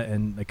Nevada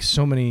and like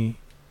so many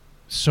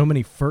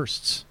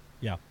firsts.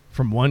 Yeah.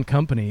 From one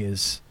company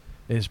is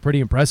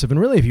pretty impressive. And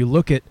really, if you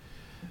look at,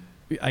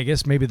 I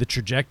guess maybe the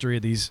trajectory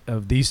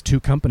of these two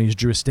companies,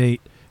 Drew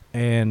Estate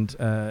and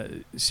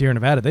Sierra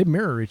Nevada, they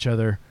mirror each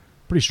other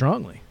pretty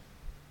strongly.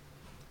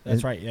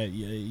 That's right. Yeah,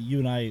 you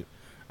and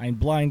I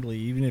blindly,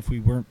 even if we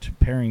weren't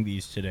pairing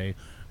these today,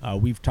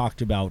 we've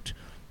talked about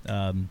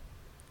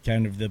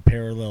kind of the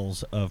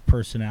parallels of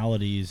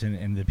personalities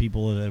and the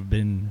people that have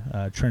been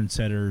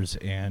trendsetters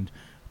and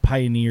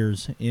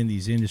pioneers in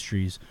these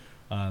industries.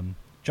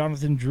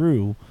 Jonathan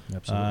Drew,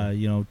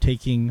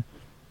 taking,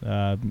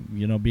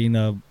 being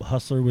a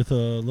hustler with a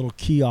little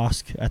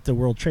kiosk at the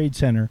World Trade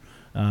Center,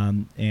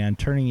 and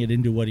turning it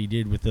into what he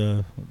did with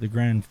the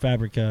Grand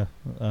Fabrica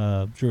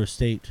Drew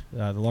Estate,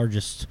 the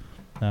largest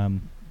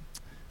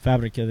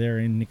fabrica there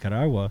in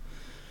Nicaragua,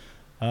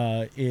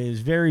 is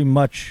very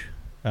much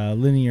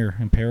linear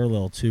and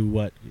parallel to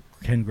what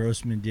Ken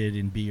Grossman did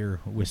in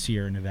beer with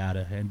Sierra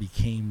Nevada, and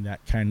became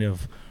that kind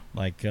of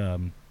like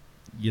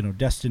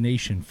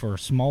destination for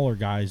smaller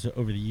guys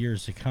over the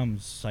years to come.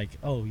 It's like,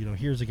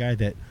 here's a guy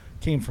that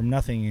came from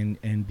nothing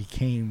and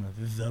became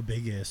the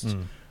biggest.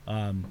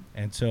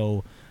 And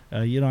so,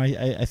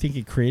 I think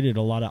it created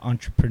a lot of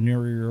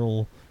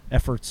entrepreneurial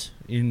efforts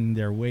in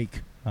their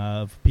wake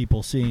of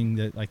people seeing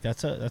that, like,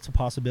 that's a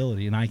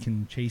possibility, and I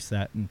can chase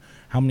that. And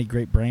how many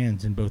great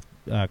brands in both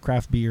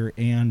craft beer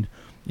and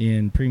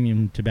in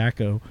premium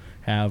tobacco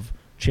have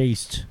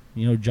chased,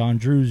 John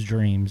Drew's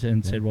dreams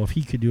and said, well, if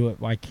he could do it,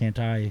 why can't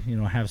I,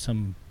 have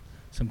some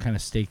kind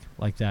of stake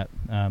like that,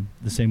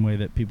 the same way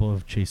that people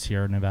have chased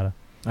Sierra Nevada.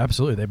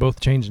 Absolutely. They both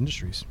changed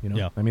industries,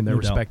 Yeah, I mean, their no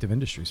respective doubt.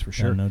 industries for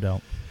sure. Yeah, no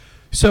doubt.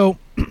 So,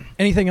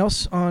 anything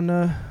else on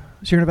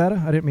Sierra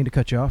Nevada? I didn't mean to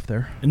cut you off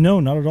there. No,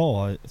 not at all.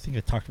 I think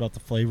I talked about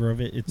the flavor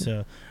of it. It's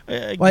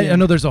I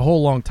know there's a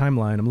whole long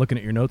timeline. I'm looking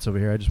at your notes over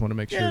here. I just want to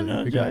make sure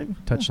that you got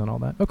touched on all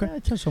that. Okay. Yeah, I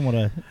touched on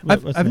what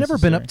I've never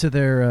been up to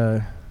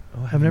their.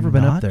 I've never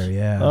been up there.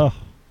 Yeah. Oh,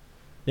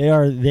 they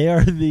are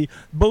the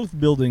both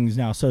buildings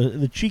now. So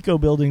the Chico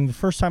building. The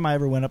first time I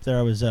ever went up there,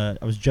 I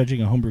was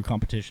judging a homebrew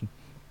competition.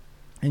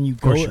 And you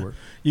go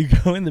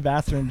in the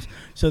bathrooms.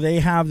 So they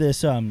have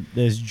this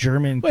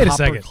German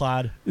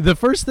copper-clad. The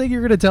first thing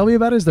you're going to tell me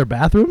about is their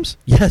bathrooms?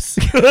 Yes.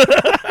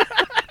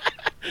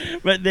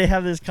 But they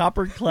have this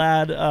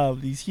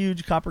copper-clad, these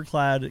huge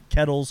copper-clad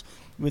kettles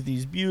with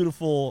these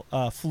beautiful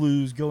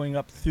flues going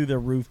up through their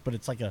roof, but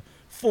it's like a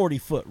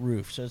 40-foot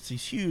roof. So it's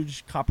these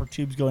huge copper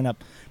tubes going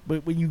up.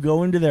 But when you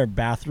go into their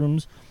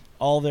bathrooms,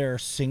 all their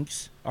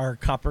sinks are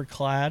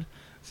copper-clad.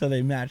 So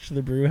they match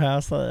the brew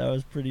house. Thought that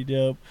was pretty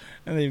dope.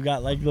 And they've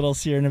got like little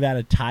Sierra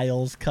Nevada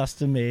tiles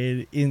custom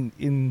made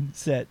in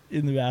set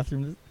in the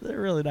bathroom.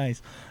 They're really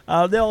nice.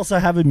 They also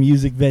have a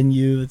music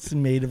venue that's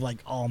made of like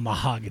all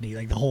mahogany.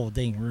 Like the whole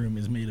dang room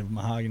is made of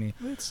mahogany.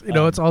 It's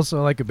it's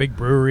also like a big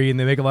brewery, and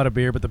they make a lot of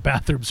beer, but the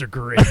bathrooms are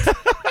great.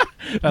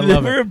 I love it.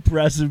 They were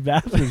impressive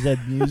bathrooms. They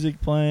had music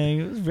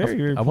playing. It was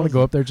very I want to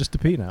go up there just to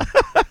pee now.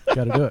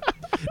 Got to do it.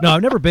 No,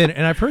 I've never been,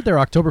 and I've heard their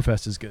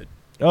Oktoberfest is good.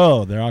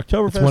 Oh, their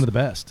Oktoberfest. It's one of the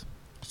best.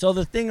 So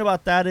the thing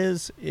about that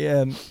is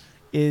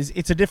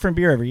it's a different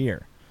beer every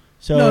year.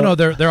 So no,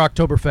 their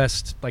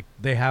Oktoberfest, like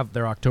they have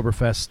their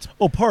Oktoberfest.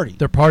 Oh, party.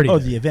 Their party. Oh,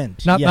 there. the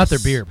event. Not yes. their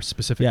beer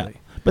specifically.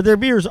 Yeah. But their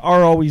beers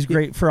are always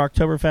great for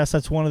Oktoberfest.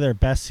 That's one of their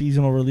best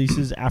seasonal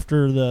releases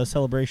after the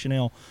Celebration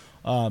Ale.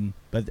 And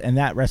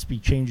that recipe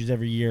changes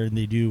every year, and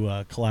they do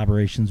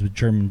collaborations with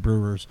German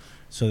brewers.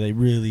 So they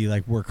really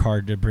work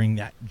hard to bring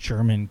that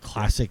German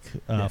classic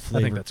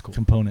flavor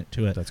component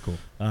to it. That's cool.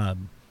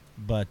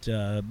 But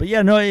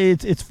yeah, no,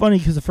 it's funny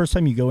because the first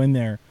time you go in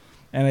there,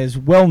 and as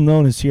well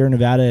known as Sierra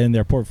Nevada and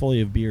their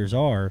portfolio of beers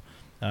are,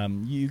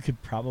 you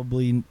could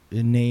probably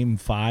name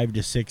 5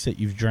 to 6 that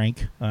you've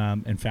drank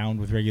and found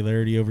with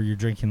regularity over your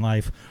drinking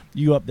life.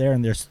 You go up there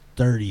and there's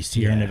 30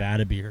 Sierra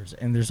Nevada beers,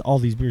 and there's all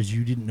these beers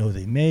you didn't know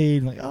they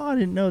made. Like, I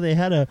didn't know they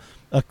had a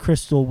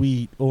crystal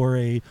wheat or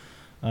a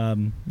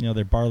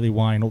their barley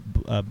wine.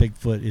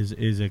 Bigfoot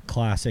is a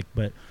classic,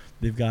 but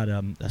they've got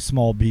a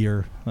small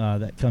beer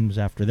that comes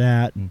after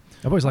that. And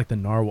I've always liked the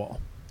Narwhal.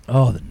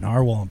 Oh, the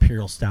Narwhal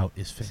Imperial Stout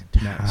is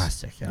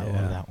fantastic. Nice. I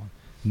love that one.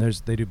 And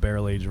they do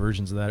barrel-aged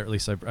versions of that, or at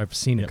least I've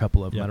seen a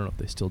couple of them. I don't know if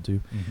they still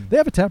do. Mm-hmm. They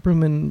have a tap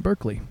room in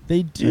Berkeley.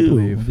 They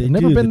do. I've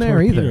never been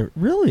there either.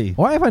 Really?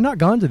 Why have I not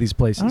gone to these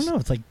places? I don't know.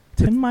 It's like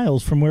 10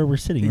 miles from where we're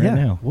sitting right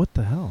now. What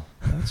the hell?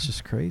 That's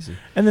just crazy.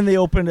 And then they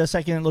opened a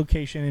second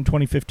location in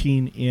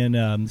 2015 in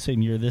the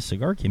same year this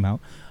cigar came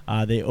out.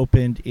 They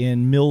opened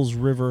in Mills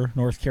River,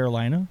 North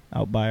Carolina,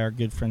 out by our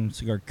good friend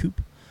Cigar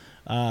Coop.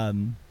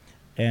 And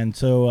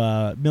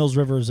so Mills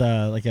River is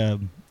like a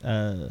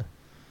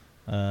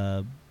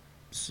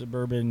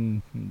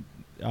suburban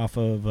off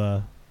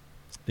of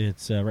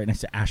it's right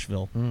next to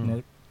Asheville.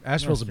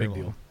 Asheville's a big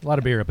deal. A lot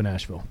of beer up in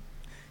Asheville.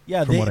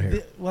 Yeah, from what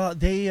I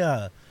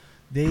hear.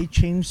 They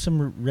changed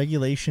some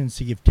regulations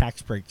to give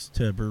tax breaks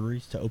to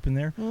breweries to open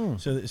there.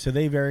 So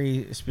they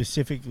very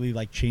specifically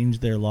like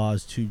changed their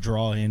laws to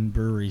draw in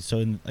breweries. So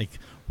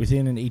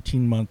within an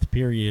 18-month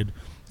period,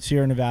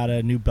 Sierra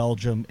Nevada, New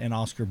Belgium, and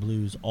Oscar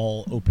Blues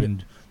all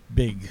opened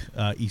big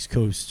East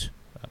Coast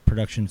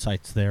production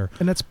sites there.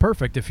 And that's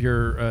perfect if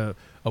you're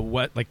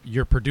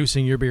you're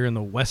producing your beer in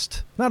the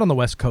West, not on the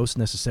West Coast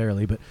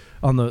necessarily, but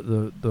on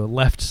the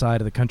left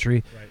side of the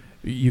country. Right.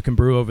 You can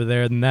brew over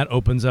there, and that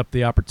opens up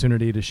the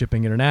opportunity to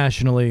shipping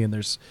internationally. And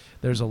there's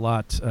a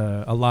lot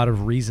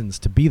of reasons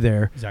to be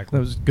there. Exactly,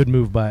 that was a good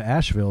move by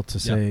Asheville to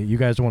say, you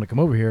guys don't want to come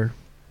over here,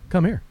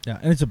 come here. Yeah,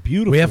 and it's a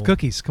beautiful. We have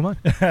cookies. Come on.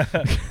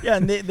 Yeah,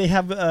 and they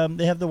have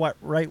the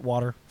right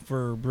water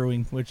for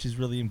brewing, which is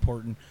really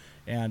important.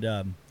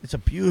 And it's a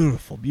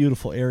beautiful,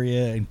 beautiful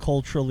area, and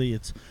culturally,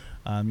 it's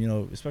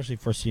especially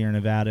for Sierra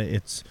Nevada,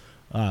 it's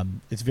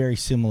very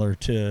similar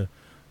to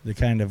the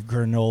kind of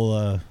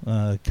granola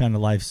kind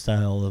of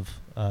lifestyle of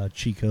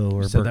Chico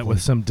or you said Berkeley. That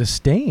with some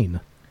disdain.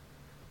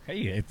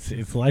 Hey,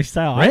 it's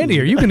lifestyle. Randy,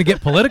 are you going to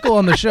get political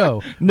on the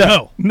show?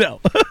 No.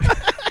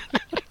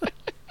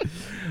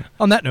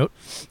 On that note,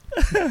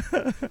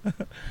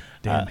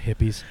 damn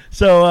hippies.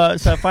 So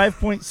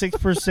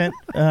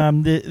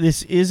 5.6%.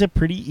 This is a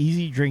pretty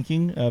easy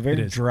drinking,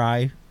 very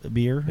dry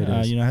beer. It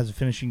is. Has a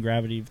finishing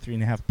gravity of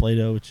 3.5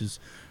 Plato, which is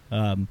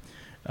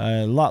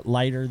a lot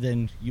lighter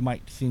than you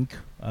might think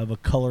of a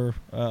color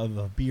of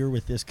a beer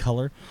with this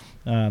color.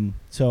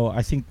 So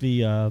I think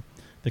the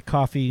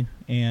coffee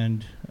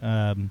and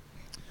kind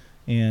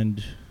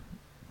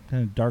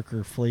of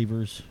darker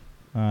flavors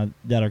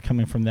that are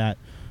coming from that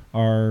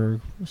are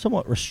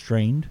somewhat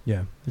restrained.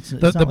 Yeah, it's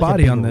the not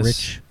body like a on big, this.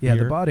 rich Yeah,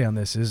 beer. the body on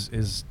this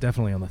is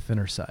definitely on the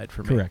thinner side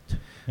for me. Correct.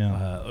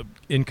 Yeah.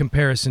 In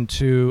comparison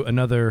to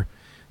another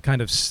kind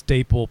of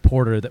staple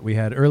porter that we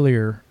had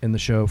earlier in the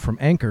show from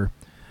Anchor,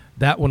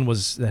 that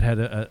had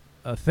a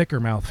thicker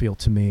mouthfeel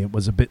to me. It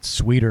was a bit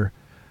sweeter.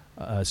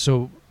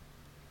 So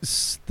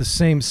the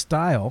same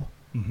style,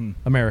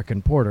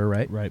 American porter,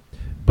 right? Right.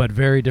 But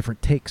very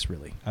different takes,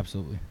 really.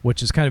 Absolutely.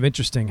 Which is kind of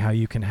interesting how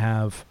you can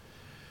have,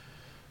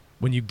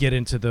 when you get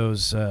into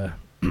those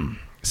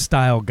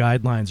style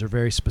guidelines are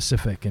very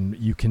specific,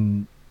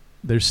 and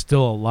there's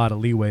still a lot of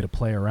leeway to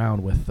play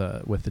around with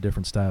the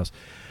different styles.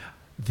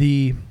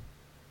 The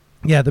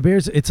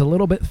beers, it's a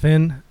little bit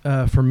thin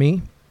for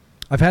me.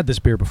 I've had this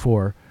beer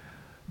before.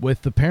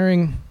 With the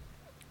pairing,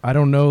 I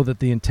don't know that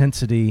the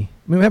intensity.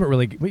 I mean, we haven't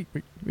really.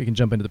 We can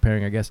jump into the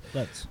pairing, I guess.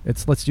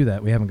 Let's do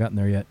that. We haven't gotten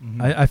there yet.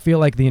 I feel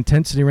like the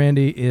intensity,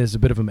 Randy, is a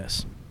bit of a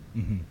miss.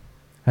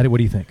 What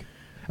do you think?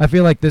 I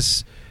feel like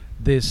this.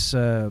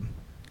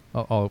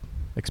 I'll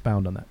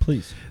expound on that,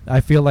 please. I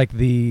feel like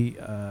the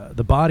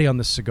body on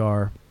this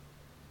cigar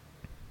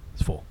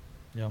is full.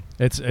 Yeah,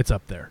 it's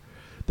up there.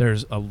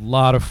 There's a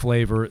lot of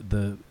flavor.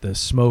 The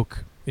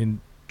smoke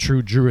in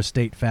true Drew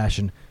Estate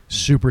fashion,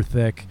 super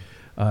thick.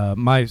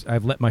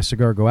 I've let my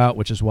cigar go out,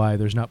 which is why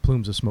there's not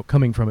plumes of smoke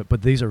coming from it.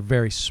 But these are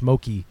very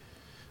smoky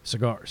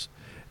cigars,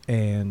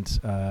 and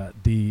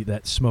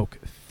that smoke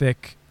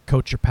thick,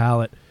 coats your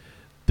palate.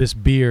 This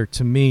beer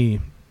to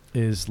me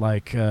is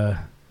like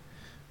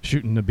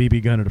shooting a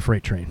BB gun at a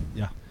freight train.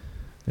 Yeah,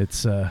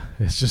 it's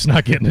just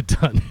not getting it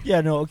done.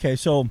 Yeah, no, okay.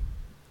 So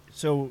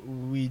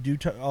we do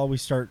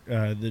always start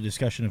the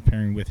discussion of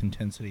pairing with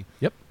intensity.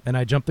 Yep, and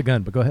I jumped the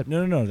gun, but go ahead.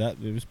 No, that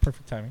it was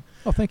perfect timing.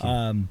 Oh, thank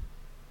you.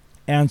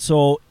 And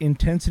so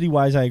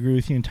intensity-wise, I agree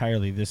with you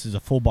entirely. This is a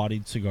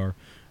full-bodied cigar.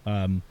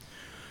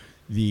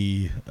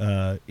 The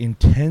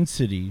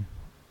intensity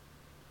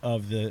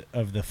of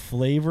the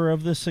flavor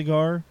of the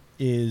cigar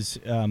is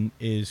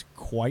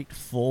quite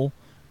full.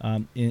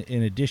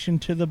 In addition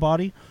to the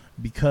body,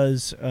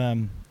 because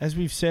as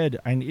we've said,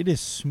 it is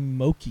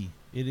smoky.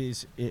 It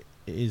is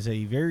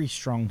a very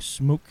strong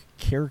smoke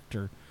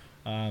character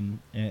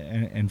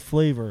and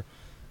flavor.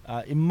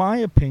 In my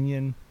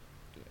opinion,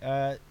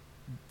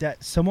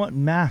 that somewhat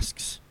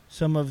masks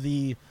some of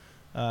the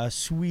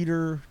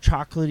sweeter,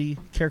 chocolatey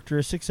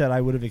characteristics that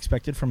I would have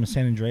expected from a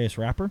San Andreas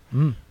wrapper.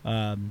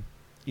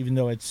 Even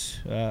though it's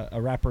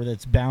a wrapper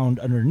that's bound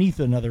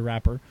underneath another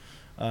wrapper.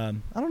 I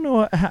don't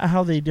know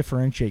how they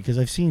differentiate, because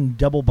I've seen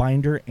double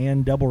binder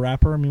and double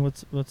wrapper. I mean,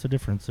 what's the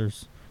difference?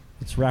 It's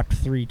wrapped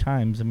 3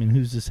 times. I mean,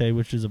 who's to say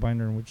which is a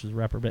binder and which is a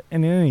wrapper? But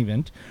in any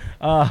event,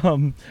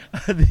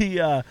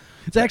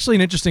 it's actually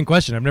an interesting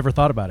question. I've never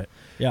thought about it.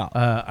 Yeah.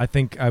 I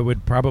think I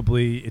would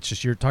probably. It's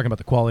just you're talking about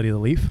the quality of the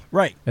leaf,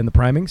 right, and the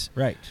primings,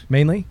 right,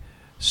 mainly.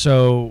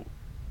 So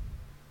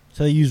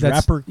they use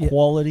wrapper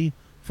quality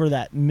for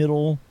that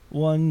middle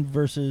one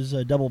versus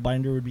a double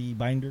binder would be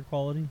binder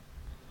quality?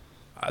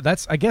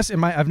 That's, I guess,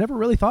 I've never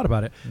really thought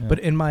about it, Yeah. but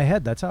in my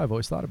head, that's how I've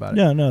always thought about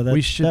it. No,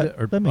 we should.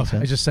 that makes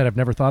sense. I just said I've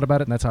never thought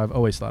about it, and that's how I've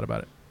always thought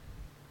about it.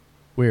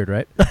 Weird,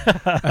 right?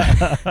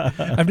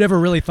 I've never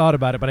really thought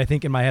about it, but I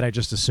think in my head I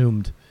just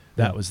assumed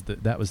that was the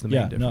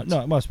main difference.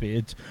 No, it must be.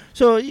 It's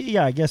so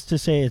yeah. I guess to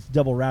say it's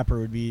double wrapper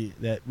would be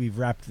that we've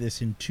wrapped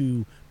this in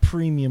 2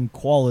 premium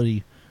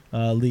quality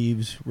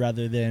leaves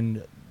rather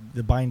than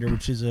the binder,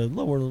 which is a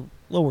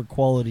lower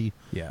quality.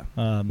 Yeah.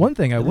 One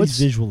thing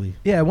visually.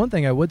 Yeah. One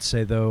thing I would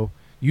say though,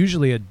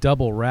 usually a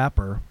double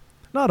wrapper,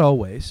 not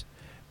always,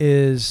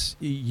 is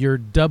you're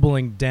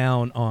doubling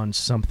down on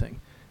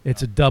something.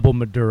 It's a double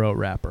Maduro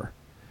wrapper.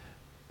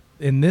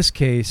 In this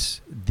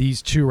case,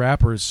 these 2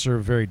 wrappers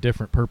serve very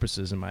different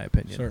purposes, in my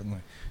opinion. Certainly.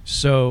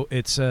 So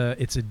it's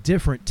a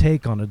different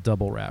take on a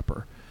double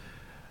wrapper.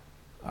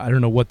 I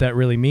don't know what that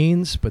really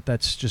means, but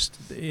that's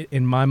just,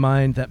 in my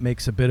mind, that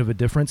makes a bit of a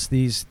difference.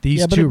 These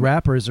 2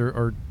 wrappers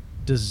are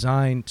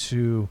designed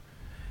to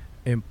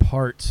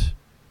impart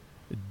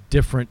a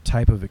different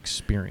type of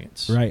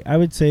experience. Right. I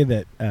would say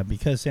that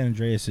because San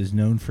Andreas is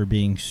known for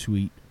being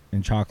sweet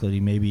and chocolatey,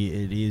 maybe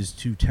it is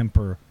to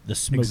temper the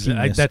smokiness of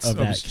that.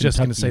 I was just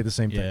going to say the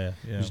same thing. Yeah.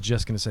 I was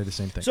just going to say the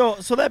same thing. So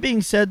that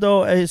being said,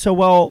 though,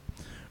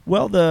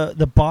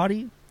 the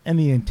body and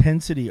the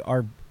intensity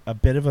are a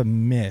bit of a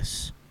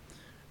miss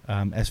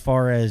as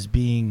far as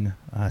being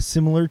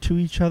similar to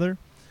each other.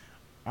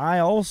 I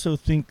also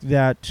think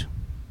that,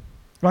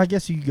 well, I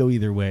guess you could go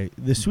either way.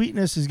 The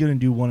sweetness is going to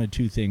do one of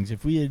 2 things.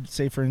 If we had,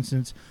 say, for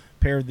instance,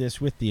 paired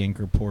this with the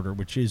Anchor Porter,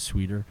 which is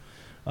sweeter,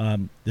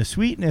 the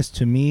sweetness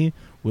to me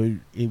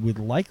would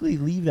likely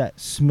leave that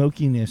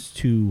smokiness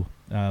to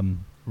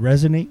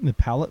resonate in the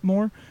palate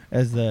more,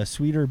 as the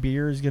sweeter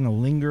beer is going to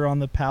linger on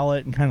the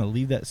palate and kind of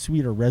leave that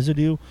sweeter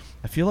residue.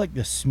 I feel like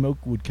the smoke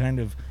would kind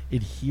of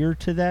adhere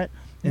to that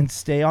and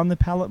stay on the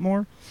palate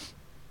more.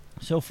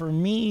 So for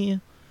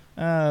me,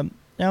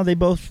 now they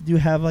both do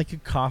have like a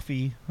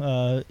coffee,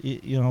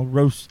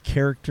 roast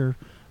character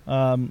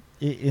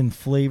in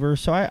flavor.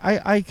 So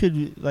I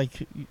could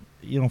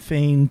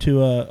feign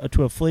to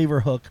a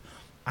flavor hook.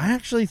 I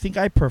actually think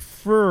I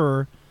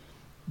prefer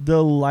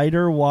the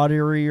lighter,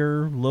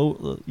 waterier,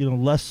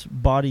 less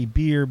body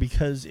beer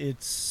because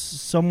it's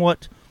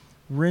somewhat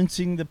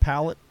rinsing the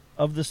palate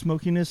of the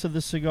smokiness of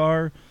the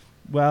cigar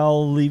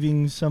while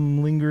leaving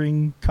some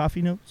lingering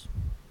coffee notes.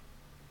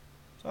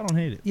 So I don't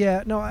hate it.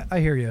 Yeah, no, I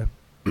hear you.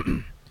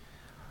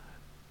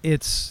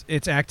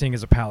 It's acting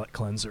as a palate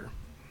cleanser,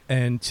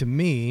 and to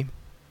me,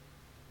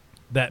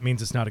 that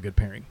means it's not a good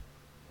pairing,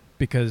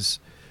 because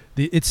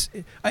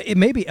it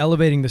may be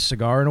elevating the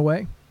cigar in a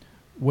way,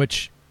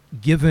 which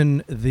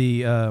given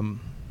the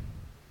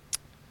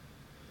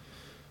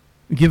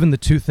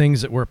 2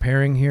 things that we're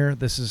pairing here,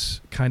 this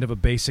is kind of a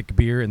basic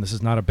beer and this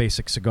is not a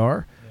basic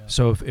cigar. Yeah.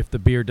 So if the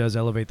beer does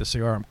elevate the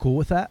cigar, I'm cool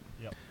with that.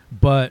 Yep.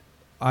 But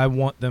I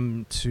want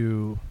them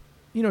to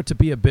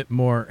be a bit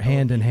more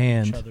hand in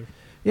hand.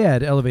 Yeah,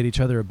 to elevate each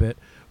other a bit.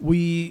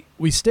 We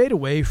stayed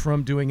away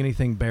from doing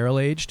anything barrel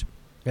aged.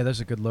 Yeah,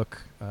 that's a good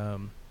look.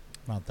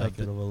 Not that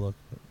good of a look.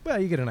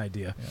 Well, you get an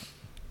idea. Yeah.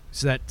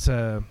 So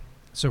that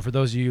so for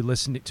those of you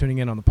tuning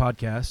in on the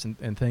podcast,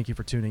 and thank you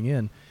for tuning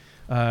in,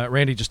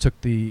 Randy just took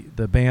the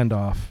band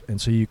off, and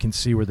so you can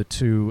see where the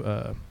two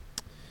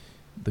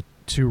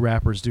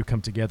wrappers do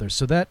come together.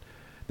 So that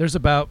there's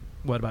about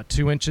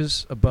 2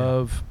 inches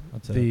above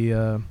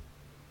the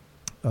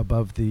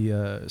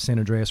San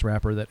Andreas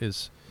wrapper that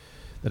is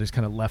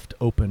kind of left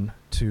open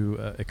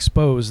to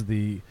expose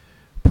the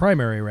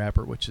primary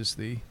wrapper, which is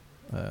the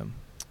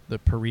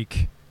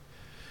Perique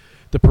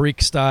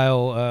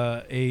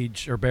style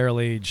age or barrel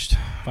aged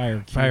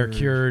fire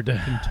cured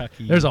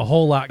Kentucky. There's a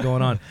whole lot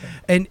going on.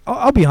 And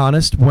I'll be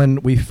honest,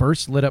 when we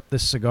first lit up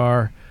this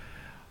cigar,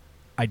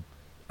 I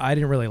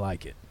didn't really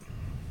like it.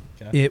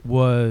 Okay. It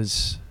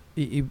was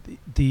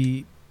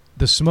the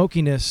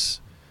smokiness.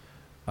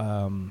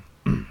 I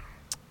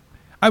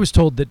was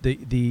told that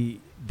the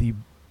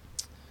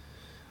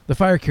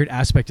fire cured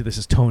aspect of this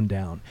is toned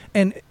down,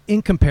 and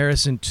in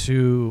comparison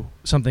to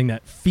something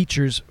that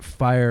features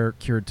fire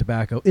cured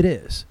tobacco, it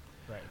is.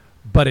 Right.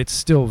 But it's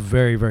still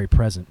very, very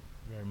present.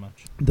 Very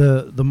much.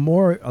 The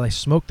more I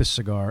smoke this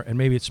cigar, and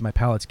maybe it's my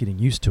palate's getting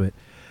used to it,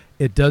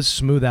 it does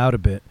smooth out a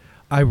bit.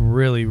 I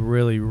really,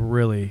 really,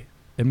 really,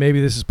 and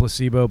maybe this is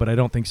placebo, but I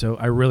don't think so,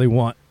 I really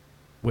want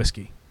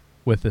whiskey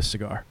with this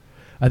cigar.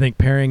 I think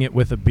pairing it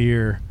with a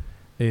beer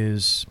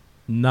is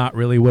not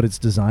really what it's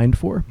designed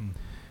for. Mm.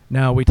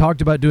 Now, we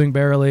talked about doing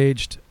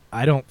barrel-aged.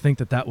 I don't think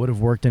that would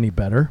have worked any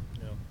better.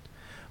 No.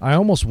 I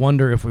almost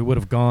wonder if we would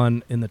have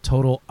gone in the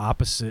total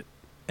opposite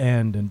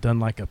end and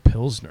done like a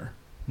Pilsner,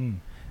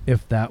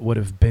 if that would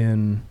have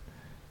been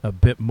a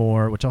bit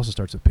more, which also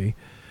starts with P,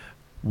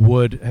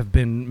 would have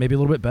been maybe a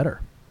little bit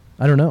better.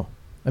 I don't know.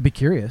 I'd be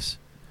curious.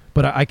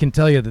 But I can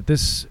tell you that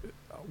this,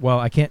 well,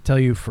 I can't tell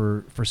you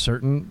for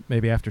certain.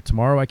 Maybe after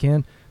tomorrow I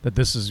can. that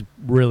this is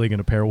really going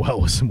to pair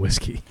well with some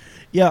whiskey.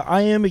 Yeah,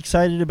 I am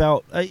excited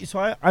about.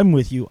 I'm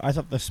with you. I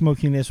thought the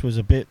smokiness was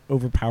a bit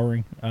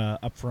overpowering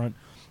up front,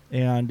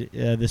 and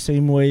the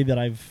same way that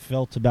I've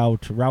felt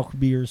about Rauch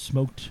beers,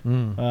 smoked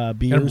beers.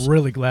 I'm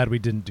really glad we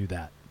didn't do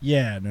that.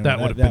 Yeah, no, that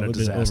would have been a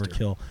disaster.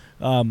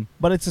 Overkill.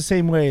 But it's the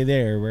same way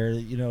there, where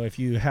if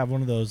you have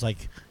one of those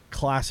like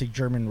classic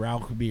German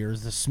Rauch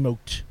beers, the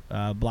smoked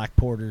black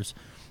porters,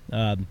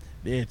 it'll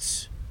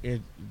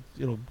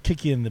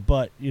kick you in the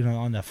butt,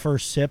 on the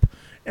first sip.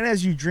 And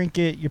as you drink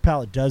it, your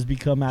palate does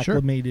become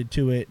acclimated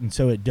to it, and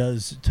so it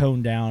does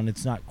tone down.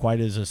 It's not quite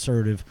as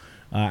assertive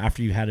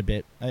after you had a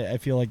bit. I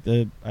feel like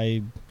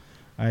I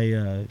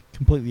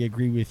completely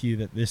agree with you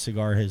that this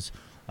cigar has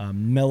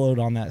mellowed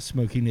on that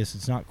smokiness.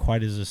 It's not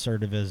quite as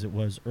assertive as it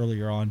was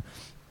earlier on.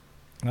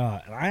 And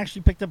I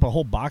actually picked up a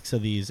whole box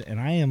of these, and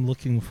I am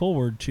looking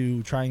forward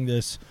to trying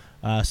this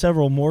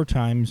several more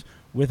times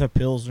with a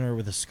Pilsner,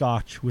 with a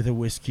Scotch, with a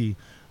whiskey,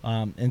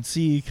 and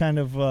see kind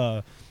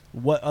of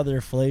what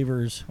other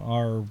flavors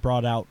are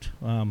brought out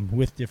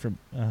with different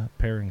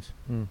pairings.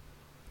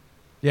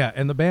 Yeah,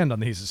 and the band on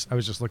these, I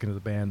was just looking at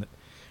the band that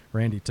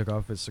Randy took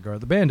off his cigar.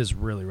 The band is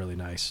really, really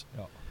nice.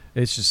 Oh.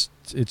 It's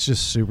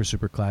just super,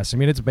 super classy. I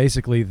mean, it's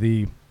basically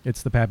the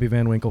Pappy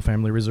Van Winkle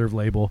Family Reserve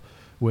label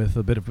with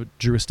a bit of a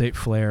Drew Estate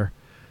flair.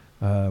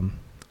 I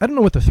don't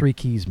know what the 3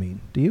 keys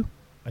mean. Do you?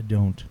 I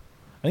don't.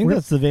 I think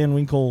that's the Van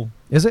Winkle.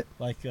 Is it?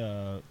 I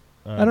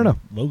don't know.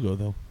 Logo,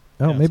 though.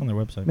 Oh, yeah, maybe it's on their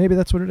website. Maybe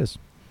that's what it is.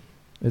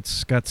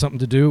 It's got something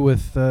to do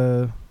with...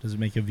 Does it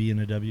make a V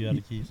and a W out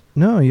of keys?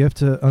 No, you have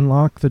to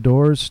unlock the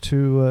doors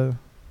to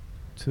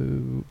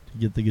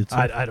get the good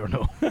stuff. I don't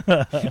know.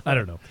 I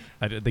don't know.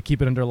 They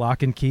keep it under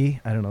lock and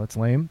key. I don't know. It's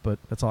lame, but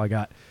that's all I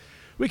got.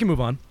 We can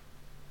move on.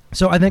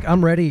 So I think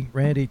I'm ready,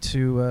 Randy,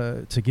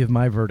 to give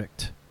my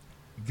verdict.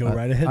 Go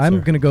right ahead,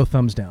 I'm going to go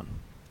thumbs down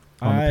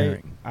on the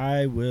pairing.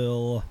 I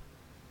will...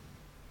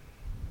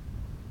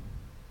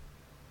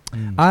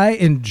 I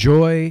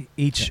enjoy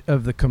each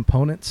of the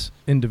components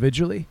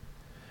individually.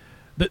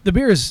 The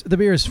beer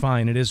is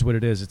fine. It is what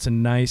it is. It's a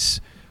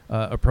nice,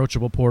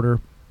 approachable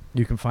porter.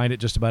 You can find it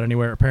just about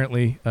anywhere.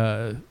 Apparently,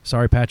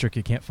 sorry, Patrick,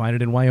 you can't find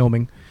it in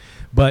Wyoming,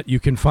 but you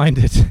can find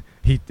it.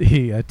 He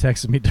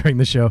texted me during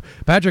the show.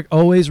 Patrick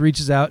always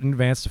reaches out in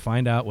advance to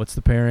find out what's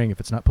the pairing if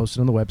it's not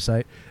posted on the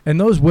website, and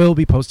those will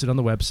be posted on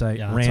the website.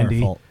 Yeah, Randy,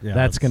 our fault. Yeah,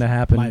 that's going to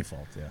happen. My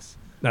fault. Yes.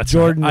 That's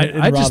Jordan.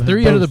 I just threw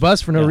you under the bus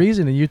for no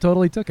reason, and you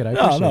totally took it. I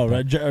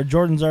appreciate that.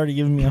 Jordan's already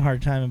giving me a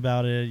hard time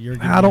about it.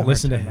 I don't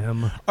listen to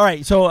him. All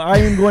right, so I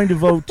am going to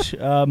vote.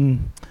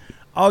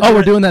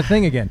 We're doing that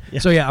thing again.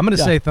 Yeah. So I'm going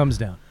to say thumbs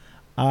down.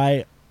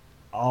 I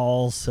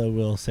also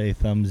will say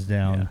thumbs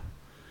down.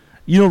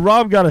 Yeah.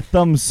 Rob got a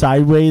thumb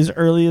sideways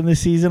early in the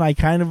season. I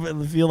kind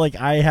of feel like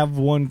I have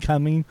one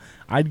coming.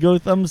 I'd go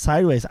thumb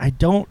sideways.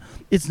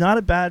 It's not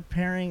a bad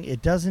pairing.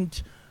 It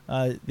doesn't.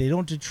 They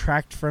don't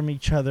detract from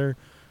each other.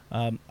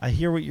 I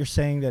hear what you're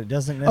saying, that it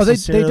doesn't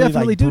necessarily. They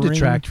definitely do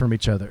detract from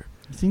each other.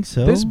 You think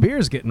so? This beer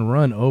is getting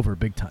run over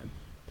big time.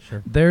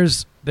 Sure.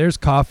 There's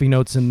coffee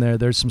notes in there.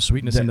 There's some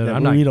sweetness in there.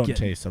 We don't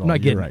taste at all. I'm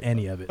not getting right.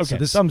 any of it. Okay,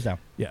 so thumbs down.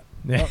 Yeah.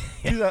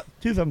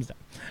 Two thumbs down.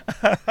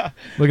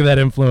 Look at that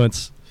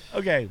influence.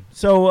 Okay,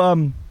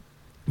 so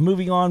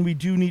moving on, we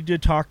do need to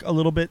talk a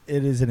little bit.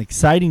 It is an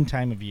exciting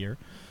time of year.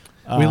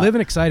 We live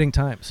in exciting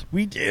times.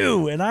 We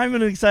do, and I'm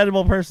an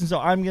excitable person, so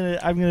I'm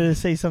gonna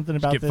say something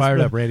about this. Get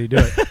fired up, Randy. Do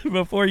it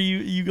before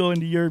you go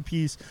into your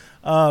piece.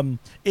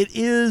 It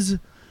is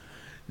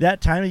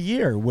that time of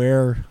year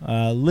where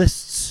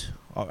lists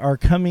are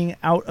coming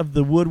out of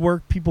the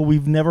woodwork. People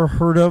we've never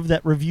heard of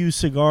that review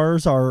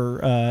cigars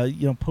are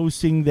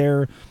posting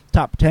their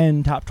top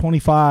 10, top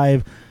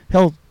 25.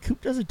 Hell,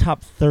 Coop does a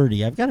top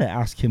 30. I've got to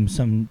ask him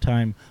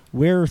sometime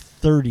where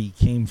 30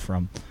 came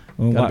from.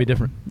 Gotta be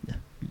different.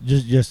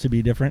 Just to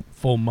be different.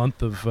 Full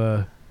month of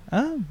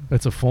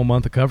that's a full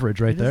month of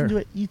coverage right there. Do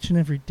it each and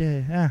every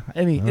day.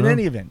 In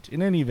any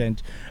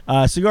event,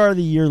 cigar of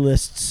the year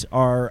lists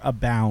are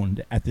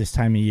abound at this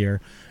time of year,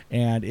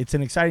 and it's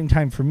an exciting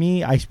time for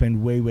me. I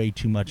spend way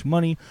too much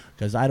money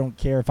because I don't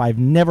care if I've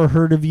never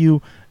heard of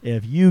you.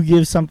 If you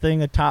give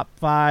something a top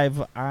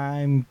 5,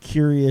 I'm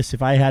curious.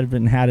 If I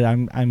haven't had it,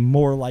 I'm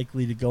more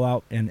likely to go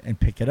out and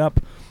pick it up.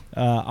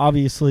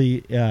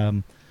 Obviously,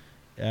 it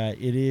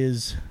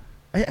is.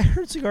 I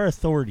heard Cigar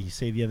Authority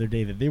say the other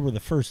day that they were the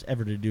first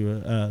ever to do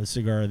a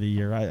cigar of the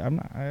year. I'm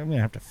gonna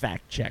have to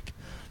fact check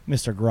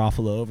Mr.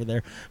 Garofalo over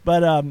there,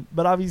 but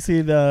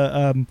obviously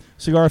the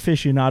Cigar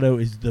Aficionado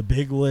is the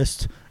big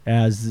list,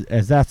 as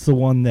that's the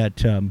one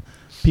that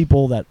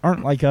people that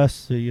aren't like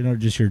us,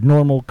 just your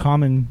normal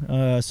common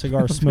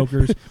cigar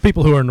smokers,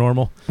 people who are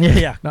normal,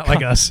 not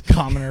like us,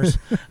 commoners.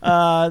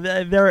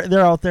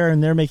 They're out there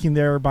and they're making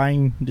their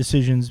buying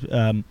decisions.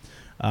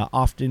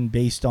 Often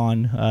based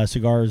on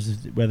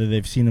cigars, whether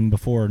they've seen them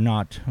before or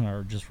not,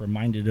 or just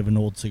reminded of an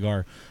old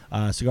cigar.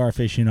 Cigar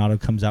Aficionado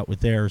comes out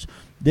with theirs.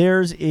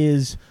 Theirs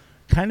is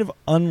kind of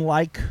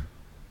unlike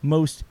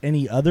most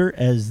any other,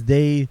 as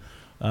they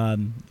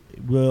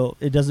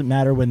it doesn't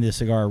matter when the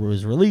cigar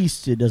was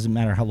released. It doesn't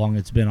matter how long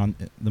it's been on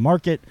the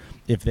market.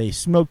 If they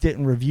smoked it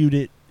and reviewed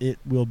it, it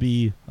will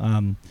be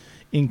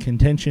in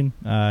contention.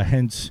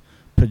 Hence,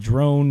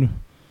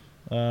 Padron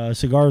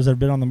cigars that have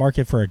been on the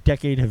market for a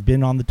decade have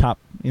been in the top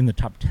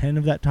 10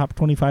 of that top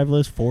 25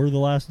 list for the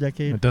last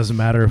decade. It doesn't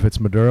matter if it's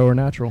Maduro or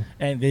natural,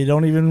 and they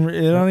don't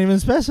even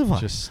specify.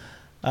 Just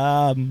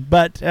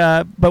but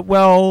Cigar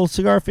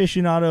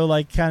Aficionado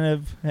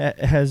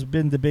has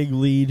been the big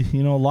lead.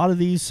 A lot of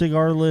these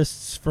cigar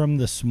lists from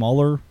the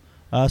smaller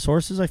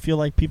sources, I feel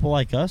like people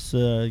like us,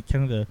 kind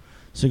of the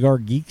cigar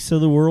geeks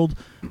of the world,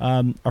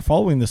 are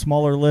following the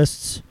smaller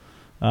lists.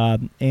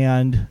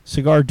 And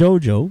Cigar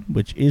Dojo,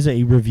 which is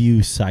a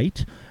review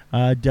site,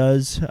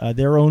 does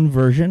their own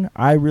version.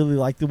 I really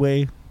like the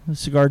way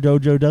Cigar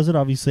Dojo does it.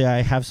 Obviously,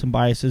 I have some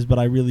biases, but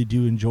I really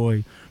do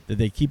enjoy that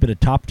they keep it a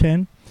top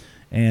 10.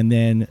 And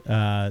then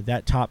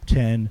that top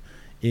 10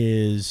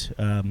 is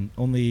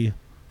only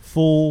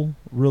full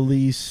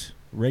release,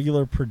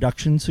 regular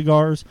production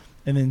cigars.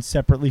 And then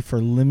separately for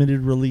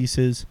limited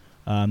releases,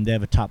 they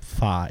have a top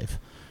 5.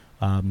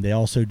 They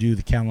also do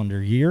the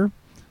calendar year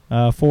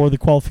for the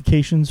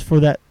qualifications for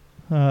that,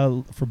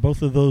 for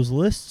both of those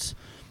lists.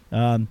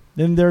 Then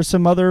there's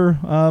some other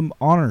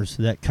honors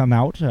that come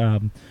out.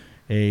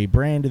 A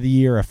brand of the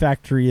year, a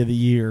factory of the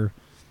year.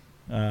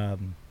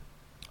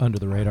 under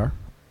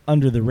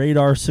the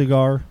radar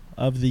cigar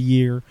of the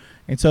year.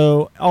 And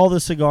so all the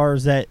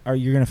cigars that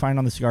you're going to find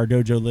on the Cigar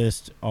Dojo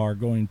list are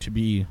going to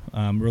be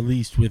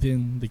released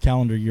within the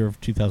calendar year of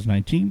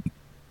 2019.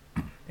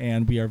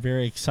 And we are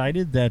very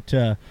excited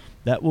that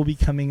that will be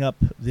coming up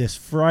this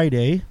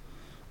Friday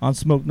on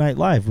Smoke Night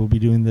Live. We'll be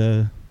doing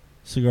the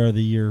Cigar of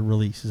the Year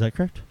release. Is that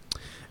correct?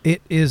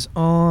 It is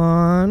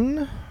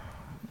on,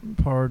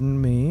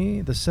 pardon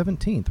me, the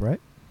 17th,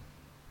 right?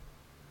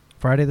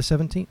 Friday the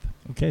 17th.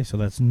 Okay, so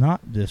that's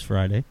not this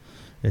Friday.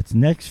 It's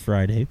next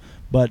Friday.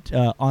 But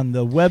on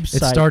the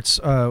website... It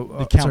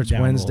starts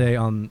Wednesday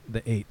on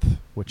the 8th,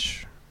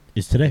 which...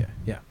 is today.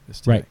 Yeah,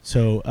 it's today. Right.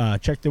 So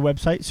check the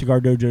website,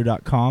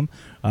 cigardojo.com.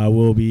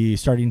 We'll be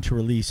starting to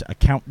release a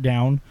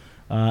countdown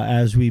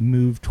as we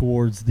move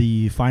towards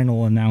the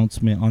final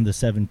announcement on the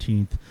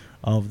 17th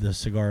of the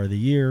Cigar of the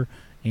Year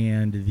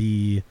and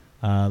the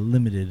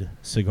limited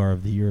Cigar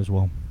of the Year as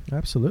well.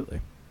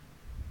 Absolutely.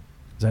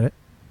 Is that it?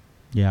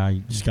 Yeah,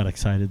 I just got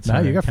excited.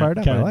 No, you got fired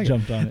up. I like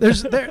jumped on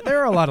it. There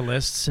are a lot of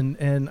lists,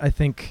 and I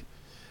think,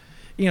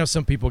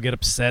 some people get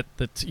upset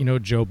that,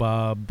 Joe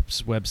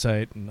Bob's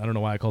website, and I don't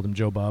know why I called him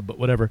Joe Bob, but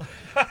whatever,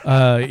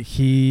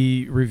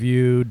 he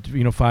reviewed,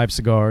 5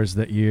 cigars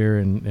that year,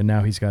 and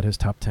now he's got his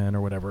top 10 or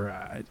whatever.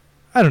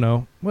 I don't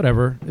know,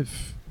 whatever.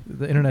 If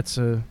the internet's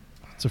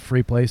it's a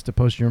free place to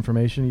post your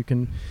information, you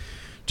can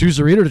choose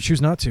to read it or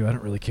choose not to. I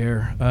don't really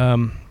care.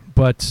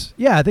 But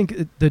yeah, I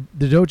think the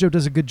dojo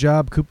does a good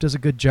job. Coop does a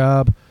good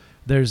job.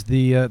 There's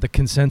the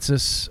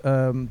consensus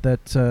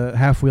that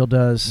Half Wheel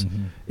does.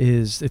 Mm-hmm.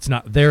 It's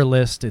not their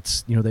list.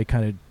 It's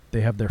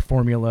they have their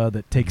formula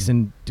that takes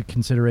into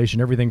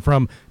consideration everything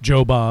from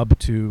Joe Bob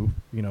to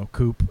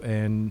Coop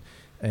and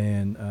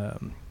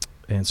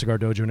Cigar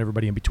Dojo and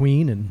everybody in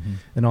between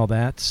and all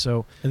that.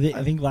 So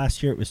I think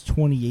last year it was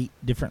 28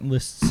 different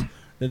lists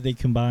that they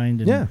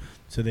combined. And yeah,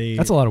 so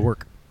that's a lot of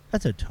work.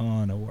 That's a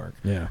ton of work.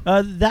 Yeah.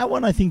 That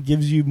one I think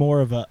gives you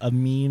more of a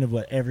mean of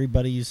what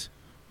everybody's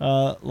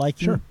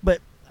liking. Sure. But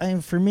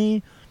for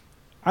me,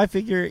 I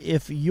figure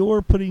if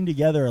you're putting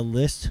together a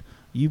list,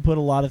 you put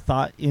a lot of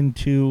thought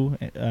into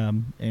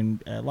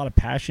and a lot of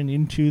passion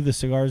into the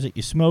cigars that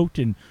you smoked,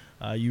 and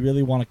you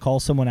really want to call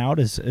someone out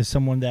as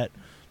someone that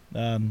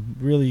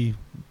really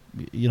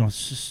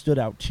stood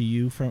out to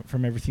you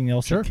from everything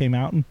else Sure. that came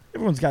out. And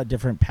everyone's got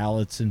different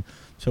palates, and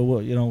so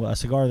a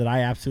cigar that I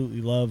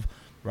absolutely love,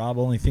 Rob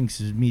only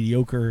thinks is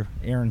mediocre.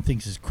 Aaron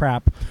thinks is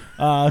crap.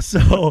 It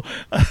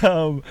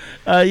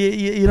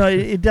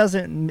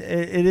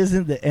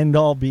isn't the end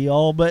all be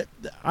all. But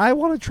I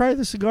want to try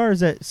the cigars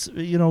that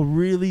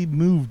really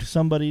moved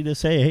somebody to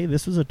say, hey,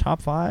 this was a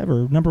top 5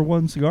 or number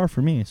 1 cigar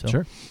for me.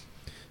 So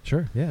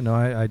Sure. Yeah. No,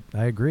 I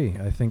agree.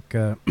 I think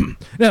no,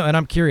 and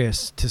I'm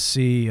curious to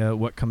see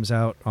what comes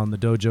out on the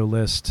dojo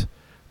list.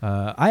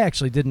 I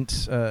actually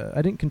didn't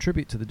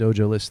contribute to the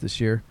dojo list this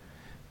year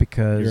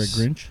because you're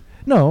a Grinch.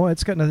 No,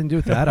 it's got nothing to do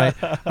with that.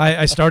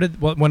 I started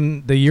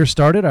when the year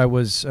started. I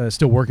was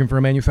still working for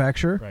a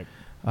manufacturer. Right.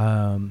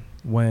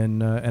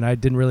 And I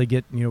didn't really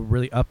get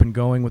really up and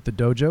going with the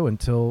dojo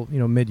until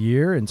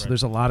mid-year, and so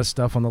there's a lot of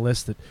stuff on the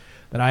list that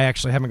I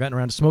actually haven't gotten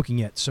around to smoking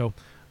yet. So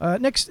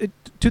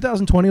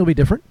 2020 will be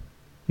different.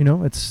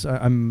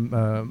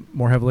 I'm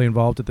more heavily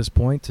involved at this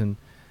point, and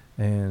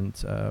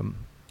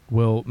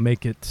we'll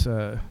make it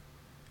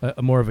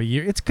more of a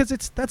year. It's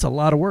because that's a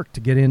lot of work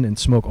to get in and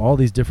smoke all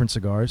these different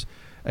cigars.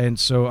 And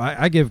so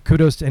I give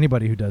kudos to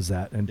anybody who does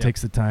that and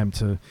takes the time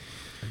to,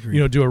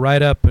 do a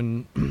write-up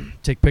and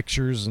take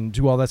pictures and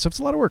do all that stuff. It's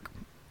a lot of work.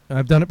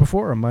 I've done it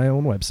before on my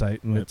own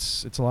website, and Yep.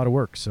 it's a lot of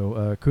work.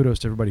 So kudos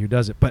to everybody who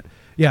does it. But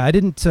yeah, I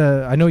didn't.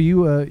 I know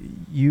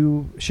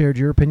you shared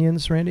your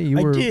opinions, Randy.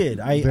 I did.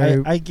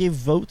 I gave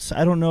votes.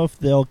 I don't know if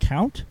they'll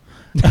count.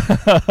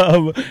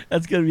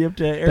 That's going to be up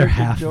to Eric and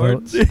half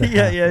Jordan. votes.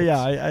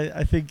 Yeah.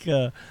 I think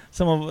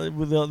some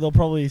of they'll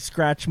probably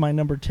scratch my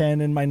number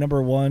 10 and my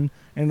number 1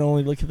 and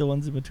only look at the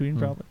ones in between.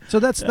 Probably. So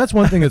that's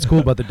one thing that's cool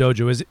about the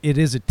dojo is it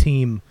is a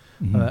team.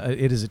 Mhm.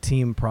 It is a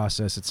team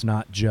process. It's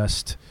not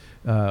just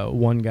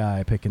one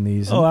guy picking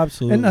these. Oh,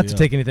 absolutely. And not to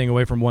take anything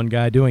away from one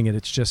guy doing it.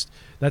 It's just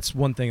that's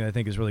one thing that I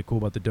think is really cool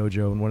about the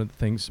dojo, and one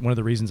of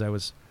the reasons I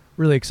was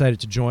really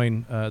excited to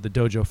join the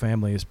dojo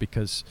family is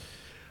because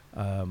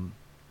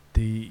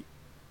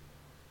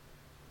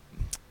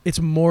it's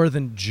more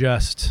than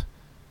just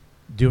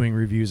doing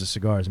reviews of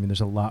cigars. I mean,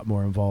 there's a lot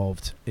more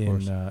involved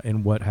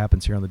in what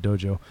happens here on the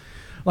dojo,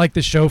 like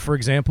the show, for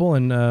example,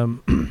 and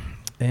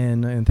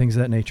things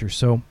of that nature.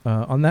 So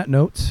on that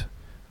note,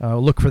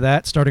 look for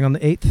that starting on the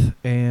 8th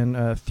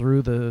and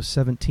through the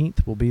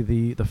 17th will be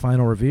the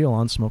final reveal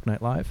on Smoke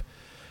Night Live.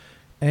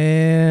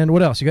 And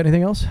what else? You got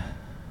anything else?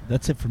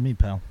 That's it for me,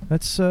 pal.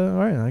 That's all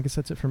right. I guess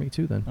that's it for me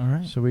too. Then. All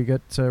right. So we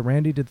got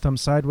Randy did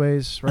thumbs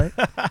sideways, right?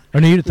 Or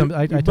no, you did thumbs.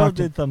 I both talked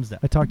did thumbs down.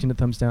 I talked into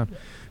thumbs down.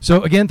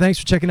 So again, thanks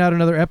for checking out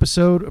another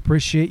episode.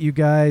 Appreciate you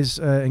guys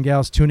and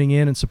gals tuning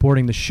in and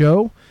supporting the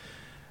show.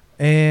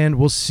 And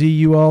we'll see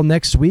you all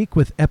next week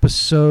with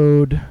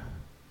episode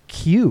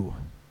Q.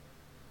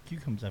 Q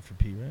comes after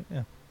P, right?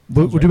 Yeah.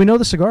 Do we know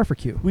the cigar for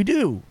Q? We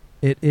do.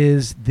 It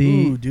is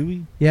the. Ooh, do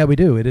we? Yeah, we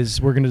do. It is.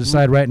 We're going to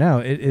decide right now.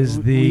 It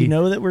is the. We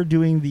know that we're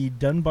doing the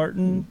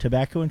Dunbarton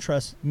Tobacco and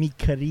Trust Mi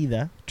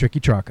Querida. Tricky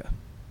Traca.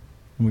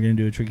 And we're going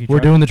to do a tricky. We're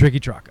doing the Tricky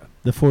Traca.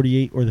 the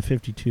 48 or the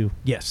 52.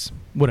 Yes.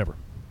 Whatever.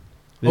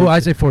 There's I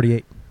say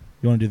 48.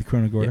 You want to do the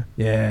Corona Gorda?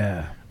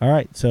 Yeah. All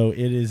right. So it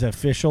is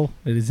official.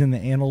 It is in the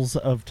annals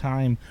of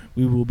time.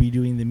 We will be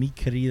doing the Mi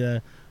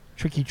Querida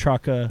Tricky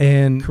Traca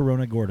And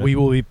Corona Gorda. we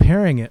will be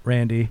pairing it,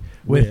 Randy,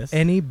 with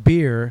any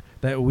beer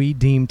that we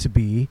deem to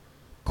be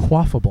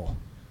quaffable.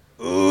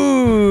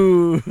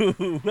 Ooh,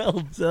 well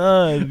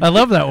done. I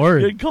love that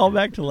word. Good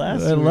callback to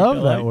last week. I love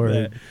that like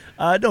word.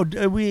 that.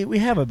 No, we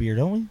have a beer,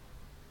 don't we?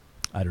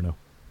 I don't know.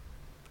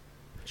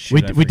 Shit, I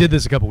We did forget.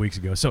 this a couple weeks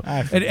ago. So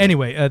I forget.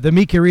 anyway, the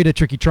Mi Querida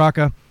Tricky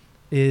Traca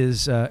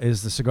is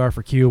the cigar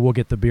for Q. We'll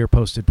get the beer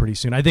posted pretty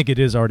soon. I think it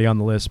is already on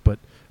the list, but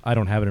I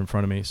don't have it in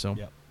front of me, so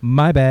Yep.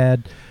 my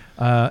bad.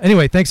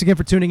 Anyway, thanks again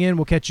for tuning in.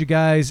 We'll catch you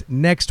guys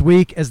next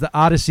week as the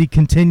Odyssey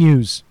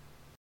continues.